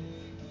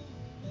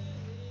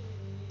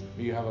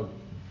 May you have a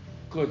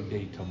good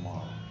day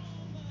tomorrow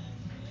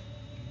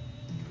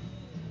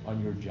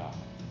on your job.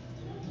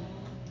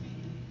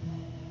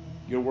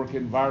 Your work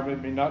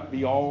environment may not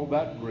be all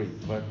that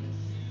great, but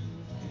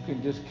you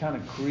can just kind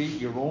of create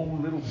your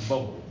own little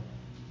bubble.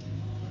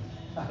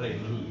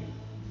 Hallelujah.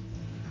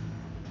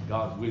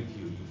 God's with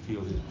you. You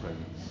feel His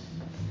presence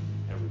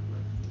everywhere.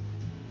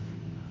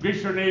 Greet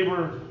your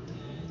neighbor.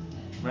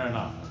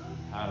 Maranatha.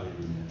 Hallelujah.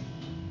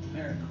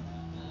 Maranatha.